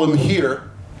column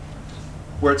here,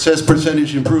 where it says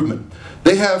percentage improvement.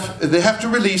 They have to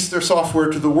release their software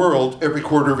to the world every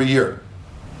quarter of a year.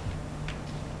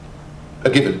 A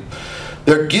given.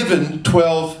 They're given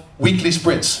 12 weekly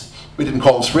sprints. We didn't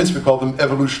call them sprints, we called them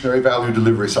evolutionary value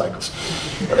delivery cycles.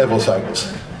 Evo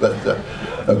cycles. But,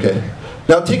 okay.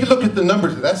 Now take a look at the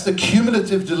numbers. That's the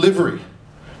cumulative delivery.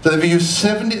 So they've used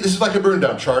 70, this is like a burn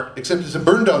down chart, except it's a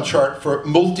burn down chart for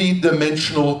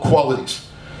multi-dimensional qualities.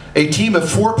 A team of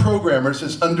 4 programmers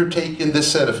has undertaken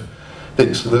this set of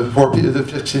things. The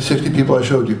 60 people I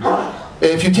showed you.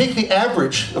 If you take the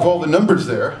average of all the numbers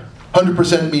there,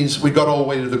 100% means we got all the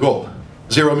way to the goal.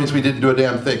 0 means we didn't do a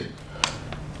damn thing.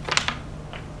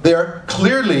 They're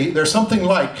something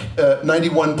like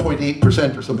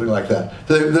 91.8% or something like that.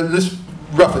 This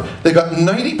roughly, they got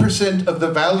 90% of the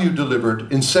value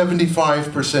delivered in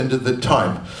 75% of the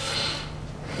time.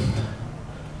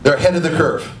 They're ahead of the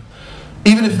curve.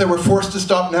 Even if they were forced to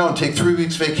stop now and take 3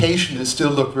 weeks vacation, it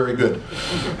still looked very good.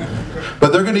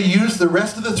 But they're going to use the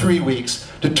rest of the 3 weeks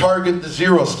to target the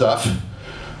 0 stuff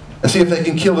and see if they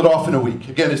can kill it off in a week.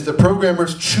 Again, it's the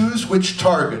programmers choose which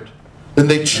target, then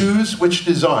they choose which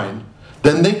design,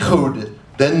 then they code it,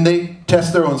 then they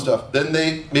test their own stuff, then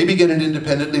they maybe get it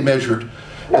independently measured,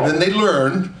 and then they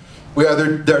learn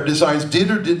whether their designs did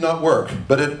or did not work.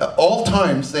 But at all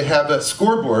times, they have a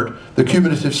scoreboard, the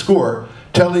cumulative score,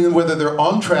 telling them whether they're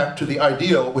on track to the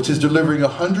ideal, which is delivering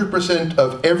 100%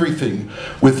 of everything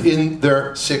within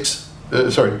their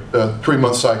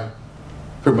 3-month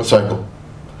cycle.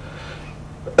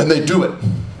 And they do it.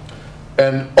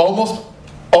 And almost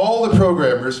all the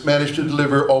programmers manage to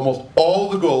deliver almost all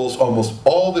the goals, almost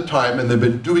all the time, and they've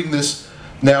been doing this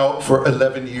now for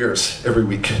 11 years, every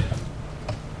week.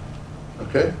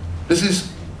 Okay? This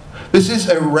is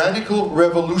a radical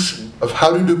revolution of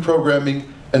how to do programming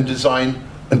and design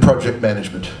and project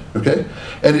management. Okay?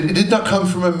 And it did not come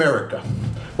from America,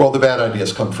 where all the bad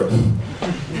ideas come from.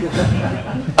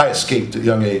 I escaped at a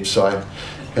young age, so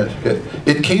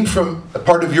it came from a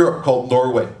part of Europe called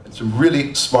Norway, and some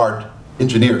really smart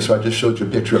engineers. So I just showed you a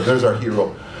picture of. There's our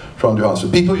hero, Trond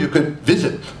Johansen. People you could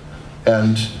visit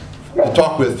and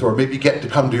talk with, or maybe get to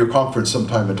come to your conference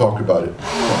sometime and talk about it.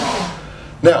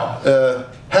 Now,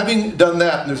 having done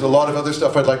that, and there's a lot of other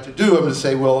stuff I'd like to do, I'm going to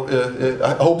say, well,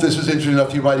 I hope this was interesting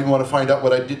enough you might even want to find out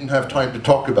what I didn't have time to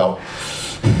talk about.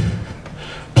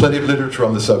 Plenty of literature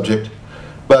on the subject.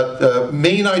 But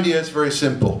main idea is very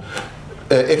simple.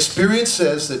 Experience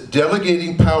says that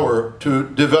delegating power to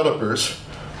developers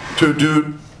to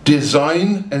do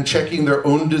design and checking their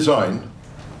own design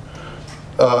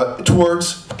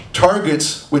towards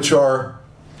targets which are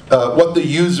what the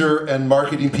user and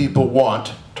marketing people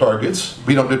want, targets,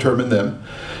 we don't determine them,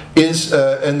 is,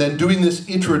 and then doing this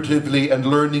iteratively and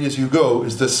learning as you go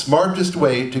is the smartest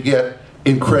way to get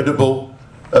incredible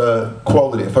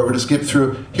quality. If I were to skip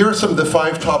through, here are some of the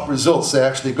 5 top results they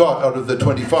actually got out of the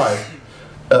 25.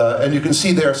 And you can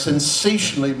see they are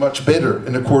sensationally much better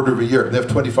in a quarter of a year. They have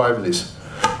 25 of these.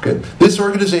 Okay. This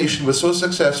organization was so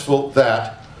successful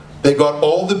that they got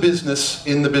all the business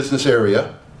in the business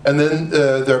area, and then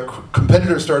their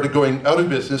competitors started going out of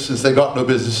business since they got no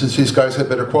business, since these guys had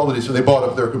better quality, so they bought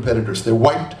up their competitors. They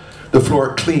wiped the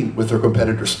floor clean with their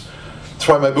competitors. That's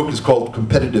why my book is called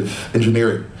Competitive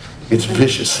Engineering. It's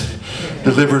vicious.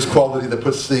 Delivers quality that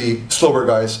puts the slower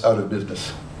guys out of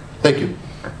business. Thank you.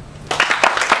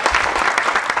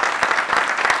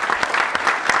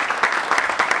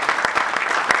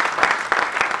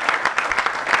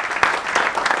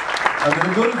 I'm going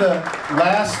to go to the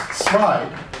last slide,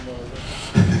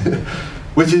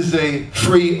 which is a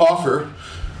free offer,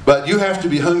 but you have to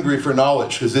be hungry for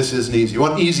knowledge because this isn't easy. You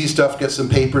want easy stuff, get some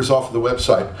papers off of the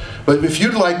website. But if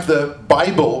you'd like the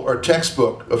Bible or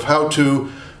textbook of how to,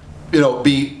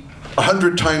 be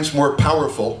 100 times more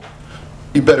powerful,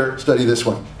 you better study this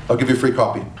one. I'll give you a free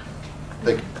copy.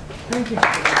 Thank you. Thank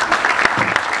you.